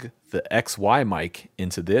plug the XY mic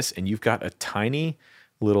into this, and you've got a tiny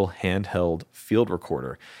little handheld field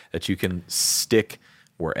recorder that you can stick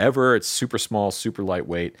wherever. It's super small, super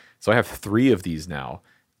lightweight. So I have 3 of these now,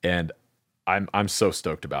 and I'm so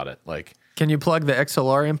stoked about it. Like, can you plug the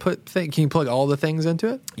XLR input thing? Can you plug all the things into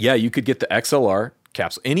it? Yeah, you could get the XLR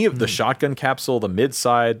capsule, any of the shotgun capsule, the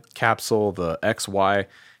mid-side capsule, the XY.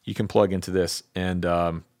 You can plug into this and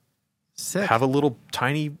have a little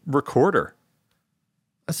tiny recorder.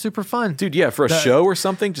 That's super fun. Dude, yeah, for a show or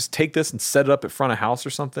something, just take this and set it up at front of house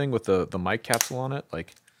or something with the mic capsule on it.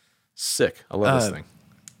 Like, sick. I love this thing.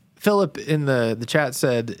 Philip in the chat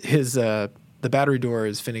said his the battery door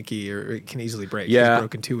is finicky or it can easily break. Yeah. It's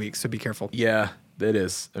broken 2 weeks, so be careful. Yeah, it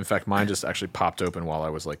is. In fact, mine just actually popped open while I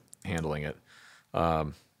was like handling it.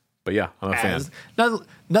 But yeah, I'm a fan. Nothing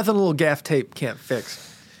a little gaff tape can't fix.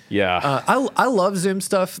 Yeah. I love Zoom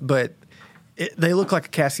stuff, but they look like a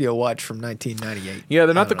Casio watch from 1998. Yeah,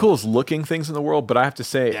 they're not the coolest looking things in the world, but I have to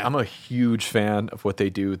say, I'm a huge fan of what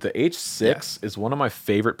they do. The H6 is one of my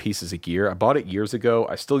favorite pieces of gear. I bought it years ago.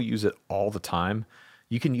 I still use it all the time.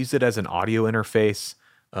 You can use it as an audio interface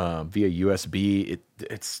via USB.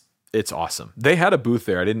 It's awesome. They had a booth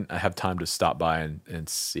there. I didn't have time to stop by and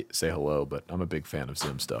say hello, but I'm a big fan of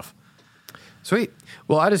Zoom stuff. Sweet.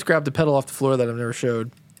 Well, I just grabbed a pedal off the floor that I've never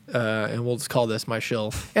showed. And we'll just call this my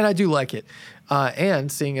shill. And I do like it.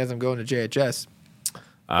 And seeing as I'm going to JHS,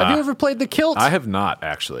 Have you ever played the Kilt? I have not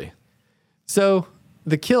actually. So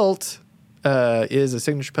the Kilt is a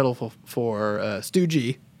signature pedal for Stu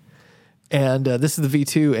G, and this is the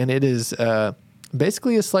V2, and it is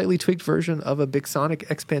basically a slightly tweaked version of a Big Sonic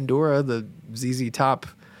X Pandora, the ZZ Top.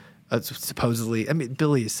 Supposedly, I mean,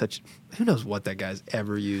 Billy is such. Who knows what that guy's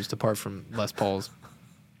ever used apart from Les Pauls.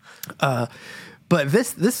 But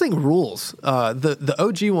this thing rules. The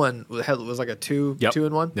OG one was like a two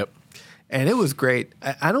in one. Yep. And it was great.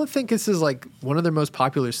 I don't think this is like one of their most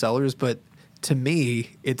popular sellers, but to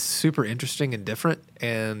me, it's super interesting and different.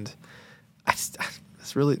 And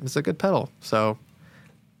it's a good pedal. So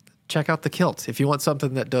check out the Kilt if you want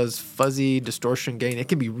something that does fuzzy distortion gain. It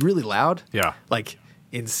can be really loud. Yeah. Like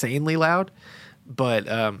insanely loud. But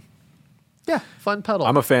yeah, fun pedal.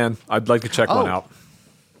 I'm a fan. I'd like to check one out.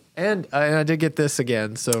 And I did get this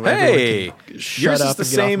again. So hey, shut up and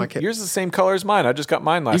get off my yours is the same color as mine. I just got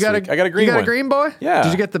mine last week. I got a green one. You got a green boy? Yeah.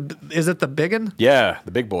 Did you get is it the big one? Yeah,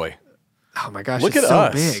 the big boy. Oh my gosh, Look it's at so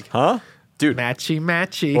us. big. Huh? Dude.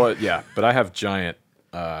 Matchy. Well, yeah, but I have giant,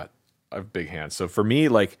 I have big hands. So for me,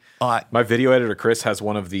 like my video editor, Chris, has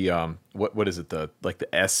one of the, what is it? The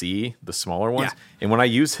SE, the smaller ones. Yeah. And when I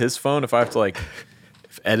use his phone, if I have to like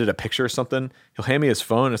edit a picture or something, he'll hand me his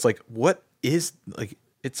phone. And it's like, what is like,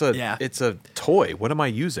 it's a toy. What am I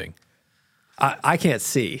using? I can't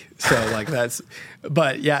see. So like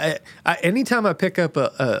but yeah, anytime I pick up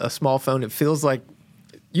a small phone, it feels like,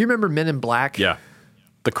 you remember Men in Black? Yeah.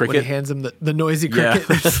 The cricket. When he hands him the noisy cricket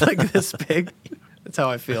that's like this big. That's how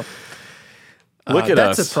I feel. Look at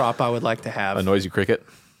us. That's a prop I would like to have. A noisy cricket?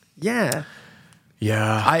 Yeah.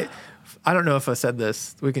 Yeah. I don't know if I said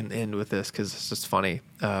this. We can end with this because it's just funny,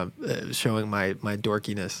 showing my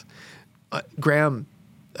dorkiness. Graham,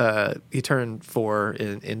 he turned 4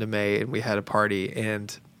 into May, and we had a party.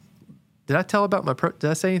 And did I tell about did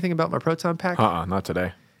I say anything about my Proton Pack? Not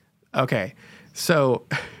today. Okay. So,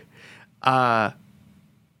 my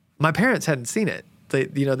parents hadn't seen it.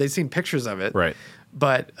 They'd seen pictures of it. Right.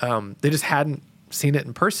 But they just hadn't seen it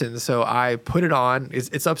in person. So I put it on.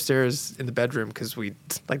 It's upstairs in the bedroom because we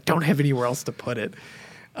don't have anywhere else to put it.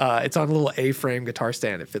 It's on a little A-frame guitar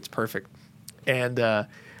stand. It fits perfect. And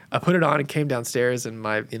I put it on and came downstairs, and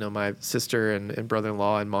my sister and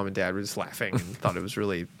brother-in-law and mom and dad were just laughing and thought it was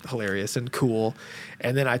really hilarious and cool.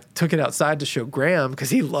 And then I took it outside to show Graham because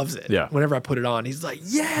he loves it. Yeah. Whenever I put it on, he's like,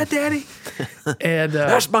 "Yeah, Daddy." And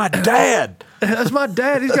that's my dad. That's my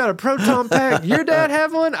dad. He's got a Proton Pack. Your dad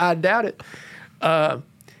have one? I doubt it.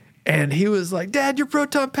 And he was like, "Dad, your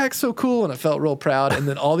Proton Pack's so cool." And I felt real proud. And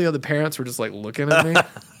then all the other parents were just like looking at me.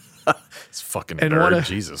 It's fucking nerd.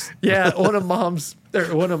 Jesus. Yeah, one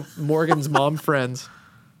of Morgan's mom friends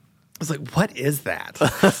was like, "What is that?"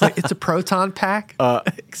 It's a Proton Pack.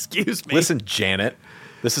 Excuse me. Listen, Janet,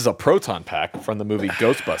 this is a Proton Pack from the movie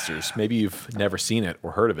Ghostbusters. Maybe you've never seen it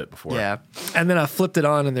or heard of it before. Yeah. And then I flipped it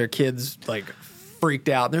on, and their kids like freaked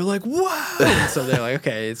out. And they're like, "Whoa!" And so they're like,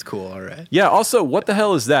 "Okay, it's cool. All right." Yeah. Also, what the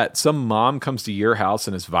hell is that? Some mom comes to your house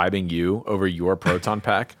and is vibing you over your Proton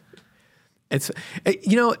Pack. It's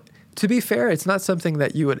to be fair, it's not something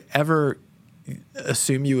that you would ever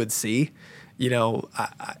assume you would see.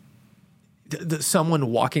 Someone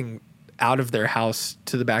walking out of their house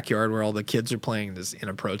to the backyard where all the kids are playing this in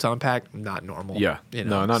a Proton Pack, not normal. Yeah.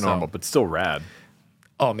 No, not normal, but still rad.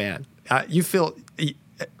 Oh, man. Have you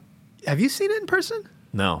seen it in person?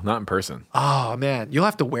 No, not in person. Oh, man. You'll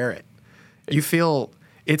have to wear it. You feel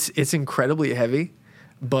it's incredibly heavy,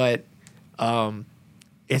 but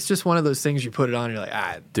it's just one of those things you put it on and you're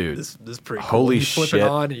like, dude, this is pretty cool. Holy you flip shit. it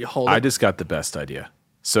on and you hold it. I just got the best idea.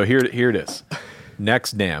 So here it is.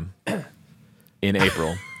 Next NAMM in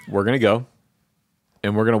April, we're going to go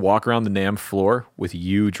and we're going to walk around the NAMM floor with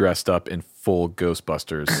you dressed up in full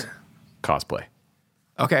Ghostbusters cosplay.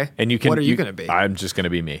 Okay. And you can. What are you going to be? I'm just going to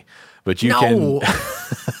be me. But you can.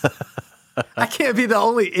 I can't be the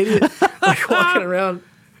only idiot walking around.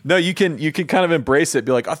 No, you can kind of embrace it.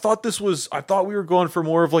 Be like, I thought we were going for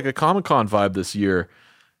more of like a Comic-Con vibe this year.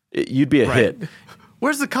 You'd be a hit.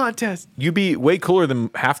 Where's the contest? You'd be way cooler than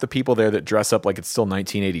half the people there that dress up like it's still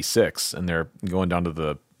 1986 and they're going down to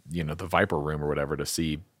the Viper Room or whatever to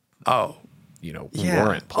see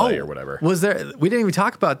Warrant play or whatever. We didn't even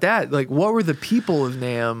talk about that. Like, what were the people of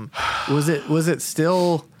NAMM? Was it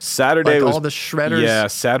still Saturday like was all the shredders? Yeah,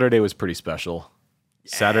 Saturday was pretty special.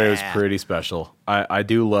 Yeah. Saturday was pretty special. I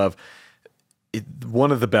do love it.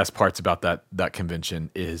 One of the best parts about that convention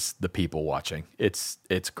is the people watching. It's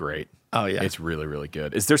great. Oh yeah. It's really, really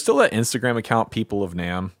good. Is there still that Instagram account, People of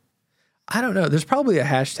NAMM? I don't know. There's probably a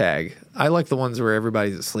hashtag. I like the ones where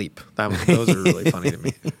everybody's asleep. Those are really funny to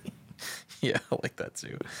me. Yeah, I like that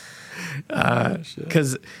too.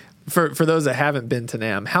 Because for those that haven't been to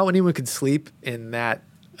NAMM, how anyone could sleep in that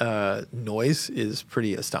noise is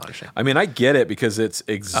pretty astonishing. I mean, I get it because it's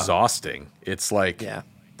exhausting. It's like, Yeah.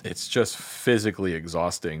 it's just physically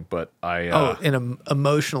exhausting. But And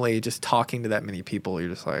emotionally, just talking to that many people, you're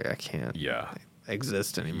just like, I can't yeah,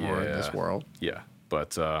 exist anymore in this world. yeah.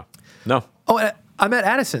 But no. Oh, I met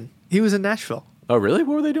Addison. He was in Nashville. Oh, really?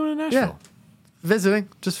 What were they doing in Nashville? Yeah. Visiting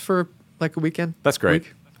just for like a weekend. That's great.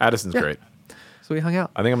 week. Addison's great. So we hung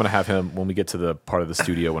out. I think I'm gonna have him when we get to the part of the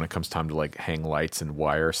studio when it comes time to like hang lights and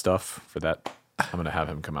wire stuff for that. I'm gonna have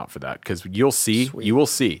him come out for that because you will see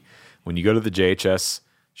when you go to the JHS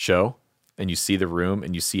show and you see the room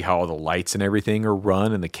and you see how all the lights and everything are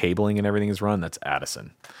run and the cabling and everything is run. That's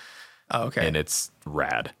Addison. Oh, okay. And it's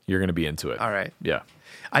rad. You're gonna be into it. All right. Yeah.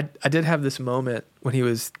 I did have this moment when he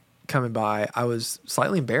was coming by. I was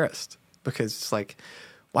slightly embarrassed because it's like,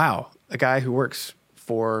 wow, a guy who works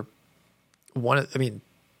for Earthquaker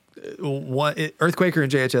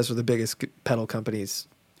and JHS are the biggest pedal companies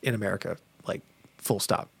in America. Like, full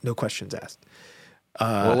stop, no questions asked.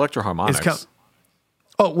 Well, Electro Harmonics.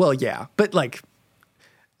 Oh, well, yeah, but like,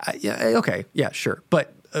 yeah, okay, yeah, sure,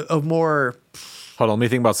 but a more Hold on, let me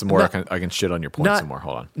think about some more. I can shit on your point some more.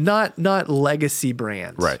 Hold on. not legacy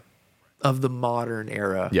brands, Right. of the modern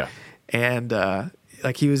era. Yeah. And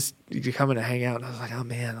like he was coming to hang out, and I was like, oh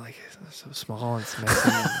man, like it's so small and it's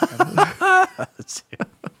messy.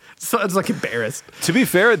 So it's like embarrassed. To be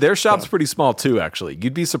fair, their shop's pretty small too, actually.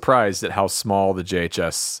 You'd be surprised at how small the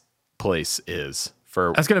JHS place is.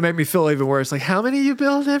 That's going to make me feel even worse. Like, how many you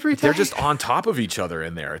build every day? They're just on top of each other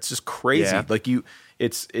in there. It's just crazy. Yeah. Like you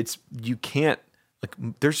can't, like,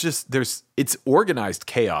 it's organized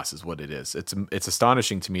chaos is what it is. It's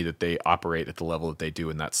astonishing to me that they operate at the level that they do,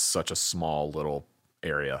 and that's such a small little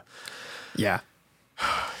area. Yeah.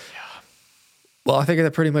 Well, I think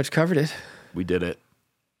that pretty much covered it. We did it.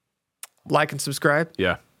 Like and subscribe.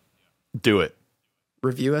 Yeah. Do it.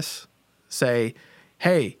 Review us. Say,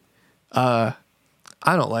 hey, I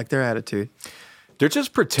don't like their attitude. They're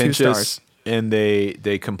just pretentious and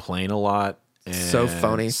they complain a lot. And so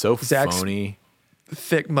phony. Phony.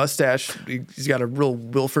 Thick mustache. He's got a real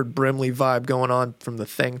Wilford Brimley vibe going on from The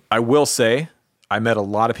Thing. I will say, I met a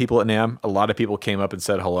lot of people at NAMM. A lot of people came up and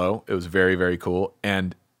said hello. It was very, very cool.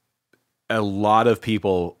 And a lot of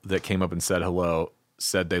people that came up and said hello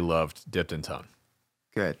said they loved Dipped in Tongue.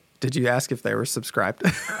 Good. Did you ask if they were subscribed?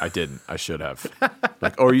 I didn't. I should have.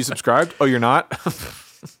 Like, oh, are you subscribed? Oh, you're not?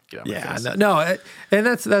 Yeah, no, and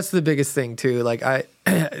that's the biggest thing too. Like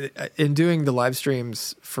in doing the live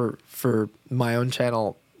streams for my own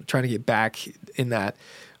channel, trying to get back in that,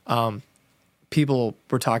 people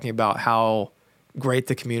were talking about how great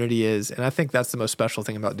the community is, and I think that's the most special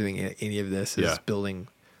thing about doing any of this is building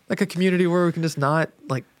like a community where we can just not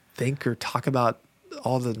like think or talk about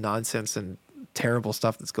all the nonsense and terrible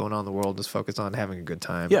stuff that's going on in the world. Just focus on having a good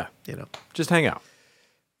time. Yeah, just hang out.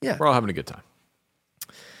 Yeah, we're all having a good time.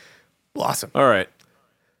 Well, awesome. All right.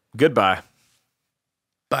 Goodbye.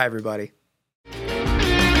 Bye, everybody.